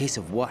 In case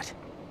of what?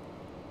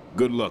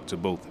 Good luck to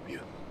both of you.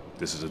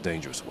 This is a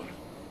dangerous one.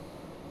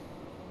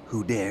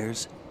 Who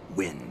dares,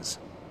 wins.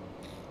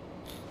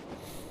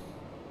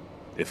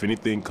 If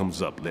anything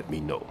comes up, let me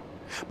know.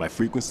 My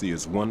frequency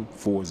is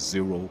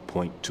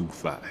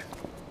 140.25.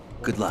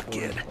 Good luck,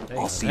 kid.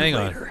 I'll see you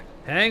later.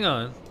 Hang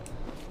on.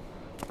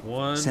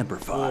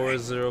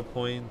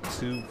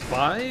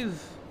 140.25?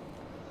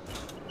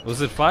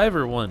 Was it 5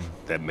 or 1?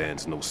 That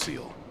man's no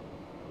SEAL.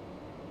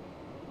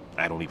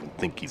 I don't even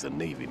think he's a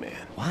Navy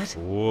man. What?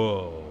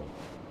 Whoa.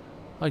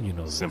 How do you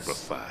know this? Semper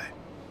Fi.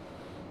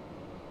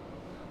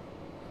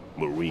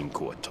 Marine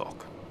Corps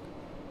talk.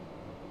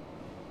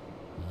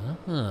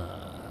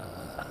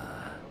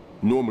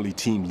 Normally,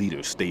 team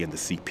leaders stay in the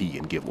CP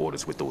and give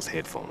orders with those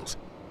headphones.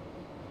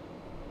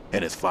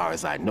 And as far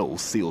as I know,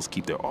 SEALs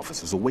keep their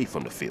officers away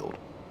from the field.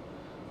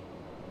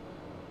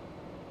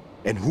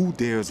 And Who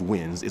Dares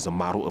Wins is a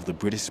model of the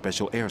British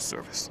Special Air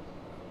Service.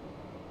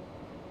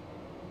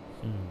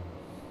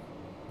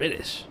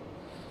 British?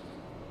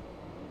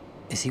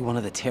 Is he one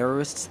of the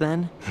terrorists,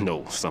 then?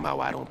 No,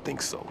 somehow I don't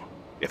think so.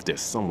 If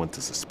there's someone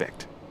to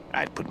suspect,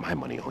 I'd put my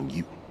money on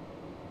you.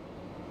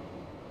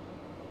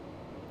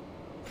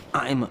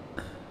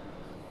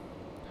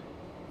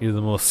 You're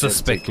the most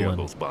suspect take care one. of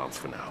those bombs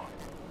for now.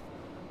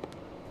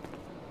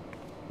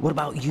 What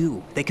about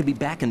you? They could be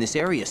back in this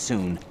area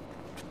soon.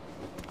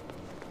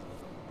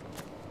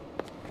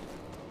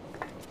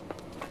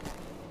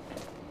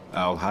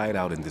 I'll hide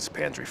out in this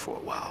pantry for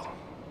a while.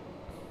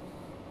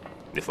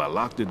 If I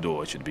lock the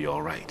door, it should be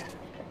all right.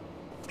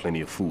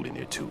 Plenty of food in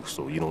here too,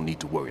 so you don't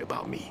need to worry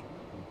about me.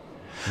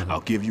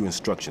 I'll give you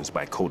instructions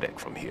by codec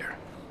from here.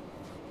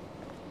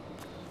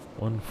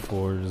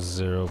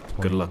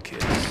 140.25. Good luck,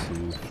 kid.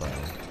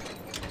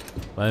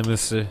 Bye,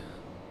 mister.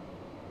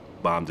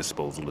 Bomb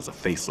disposal is a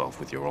face-off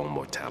with your own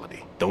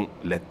mortality. Don't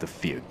let the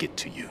fear get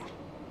to you.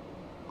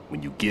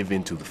 When you give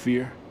in to the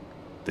fear,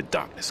 the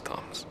darkness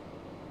comes.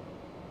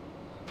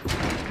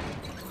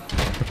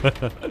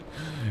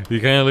 He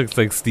kind of looks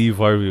like Steve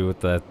Harvey with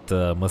that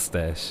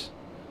mustache.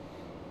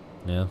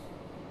 Yeah.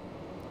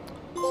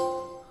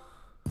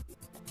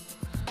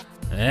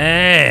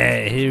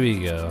 Hey, here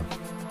we go.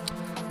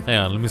 Hang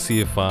on, let me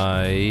see if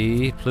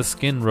I...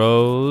 Pliskin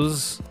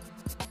Rose.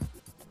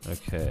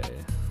 Okay.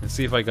 Let's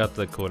see if I got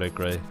the codec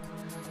right.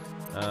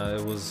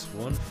 It was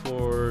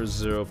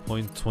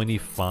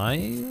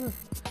 140.25?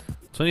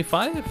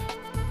 25?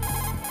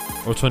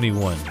 Or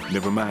 21?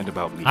 Never mind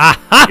about me.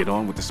 Aha! Get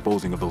on with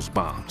disposing of those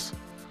bombs.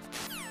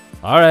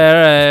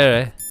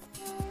 Alright.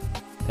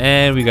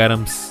 And we got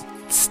him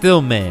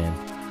still, man.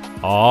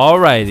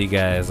 Alrighty,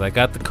 guys. I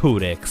got the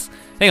codex.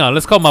 Hang on,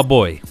 let's call my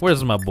boy.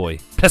 Where's my boy?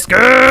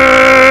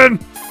 Pliskin!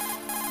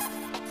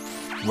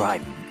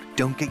 Raiden,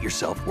 don't get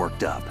yourself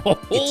worked up.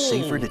 It's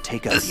safer to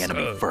take out the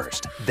enemy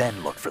first, then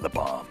look for the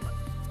bomb.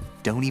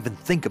 Don't even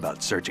think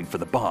about searching for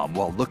the bomb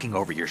while looking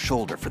over your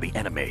shoulder for the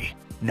enemy.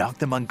 Knock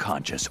them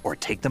unconscious or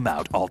take them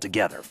out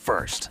altogether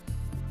first.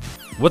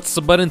 What's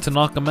the button to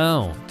knock him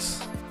out?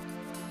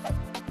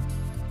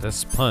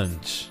 That's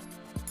punch.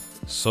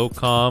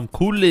 SOCOM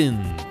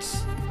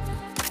coolant.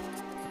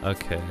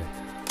 Okay.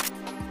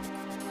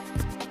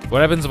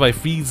 What happens if I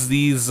freeze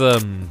these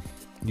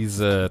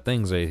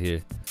things right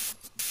here?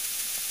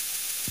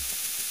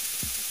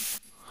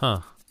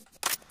 Huh.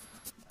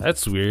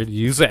 That's weird.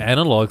 You use an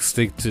analog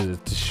stick to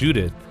shoot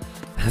it.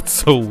 That's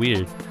so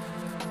weird.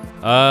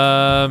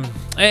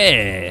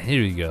 Hey,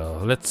 here we go.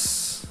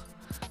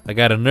 I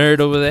got a nerd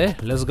over there.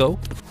 Let's go.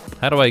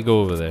 How do I go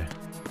over there?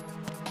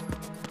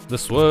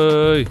 This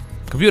way.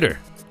 Computer.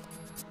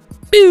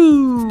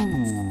 Pew!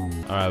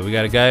 Alright, we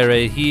got a guy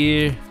right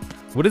here.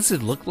 What does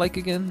it look like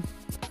again?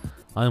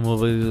 I'm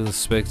over the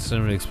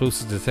spectrum.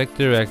 Explosive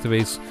detector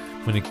activates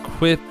when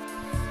equipped.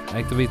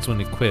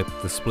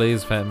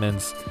 Displays Fat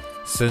Man's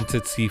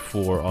scented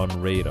C4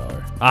 on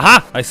radar.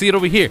 Aha! I see it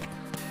over here.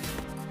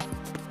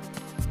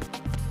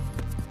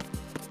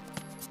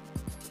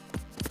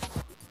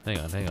 Hang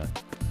on.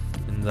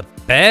 In the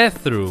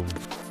bathroom.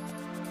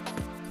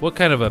 What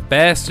kind of a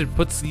bastard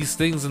puts these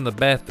things in the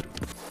bathroom?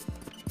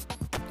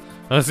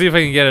 Let's see if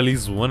I can get at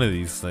least one of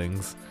these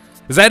things.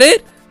 Is that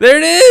it? There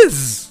it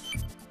is!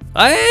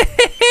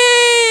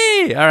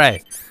 Hey!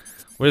 Alright.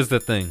 Where's the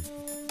thing?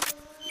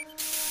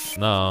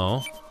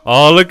 No.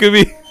 Oh, look at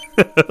me.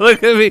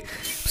 Look at me.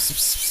 Psst,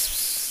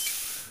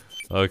 psst,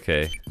 psst.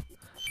 Okay.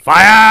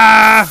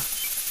 Fire!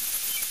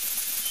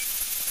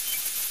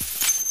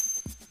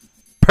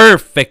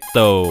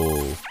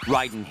 Perfecto.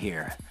 Raiden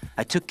here.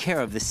 I took care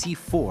of the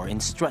C4 in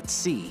Strut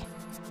C.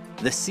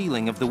 The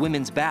ceiling of the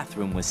women's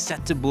bathroom was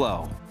set to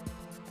blow.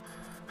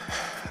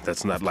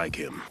 That's not like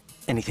him.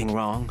 Anything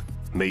wrong?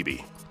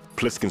 Maybe.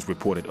 Pliskin's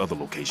reported other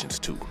locations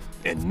too,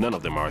 and none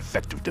of them are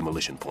effective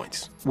demolition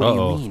points. What do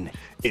you mean?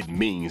 It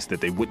means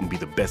that they wouldn't be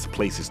the best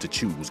places to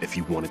choose if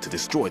you wanted to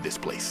destroy this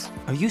place.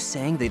 Are you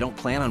saying they don't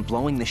plan on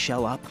blowing the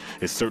shell up?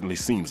 It certainly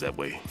seems that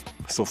way.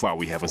 So far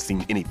we haven't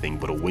seen anything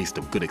but a waste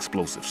of good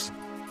explosives.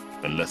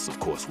 Unless, of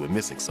course, we're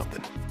missing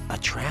something. A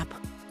trap?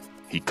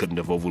 He couldn't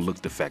have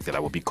overlooked the fact that I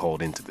would be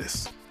called into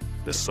this.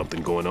 There's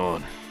something going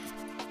on.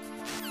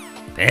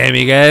 Damn,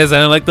 you guys, I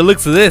don't like the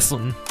looks of this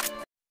one.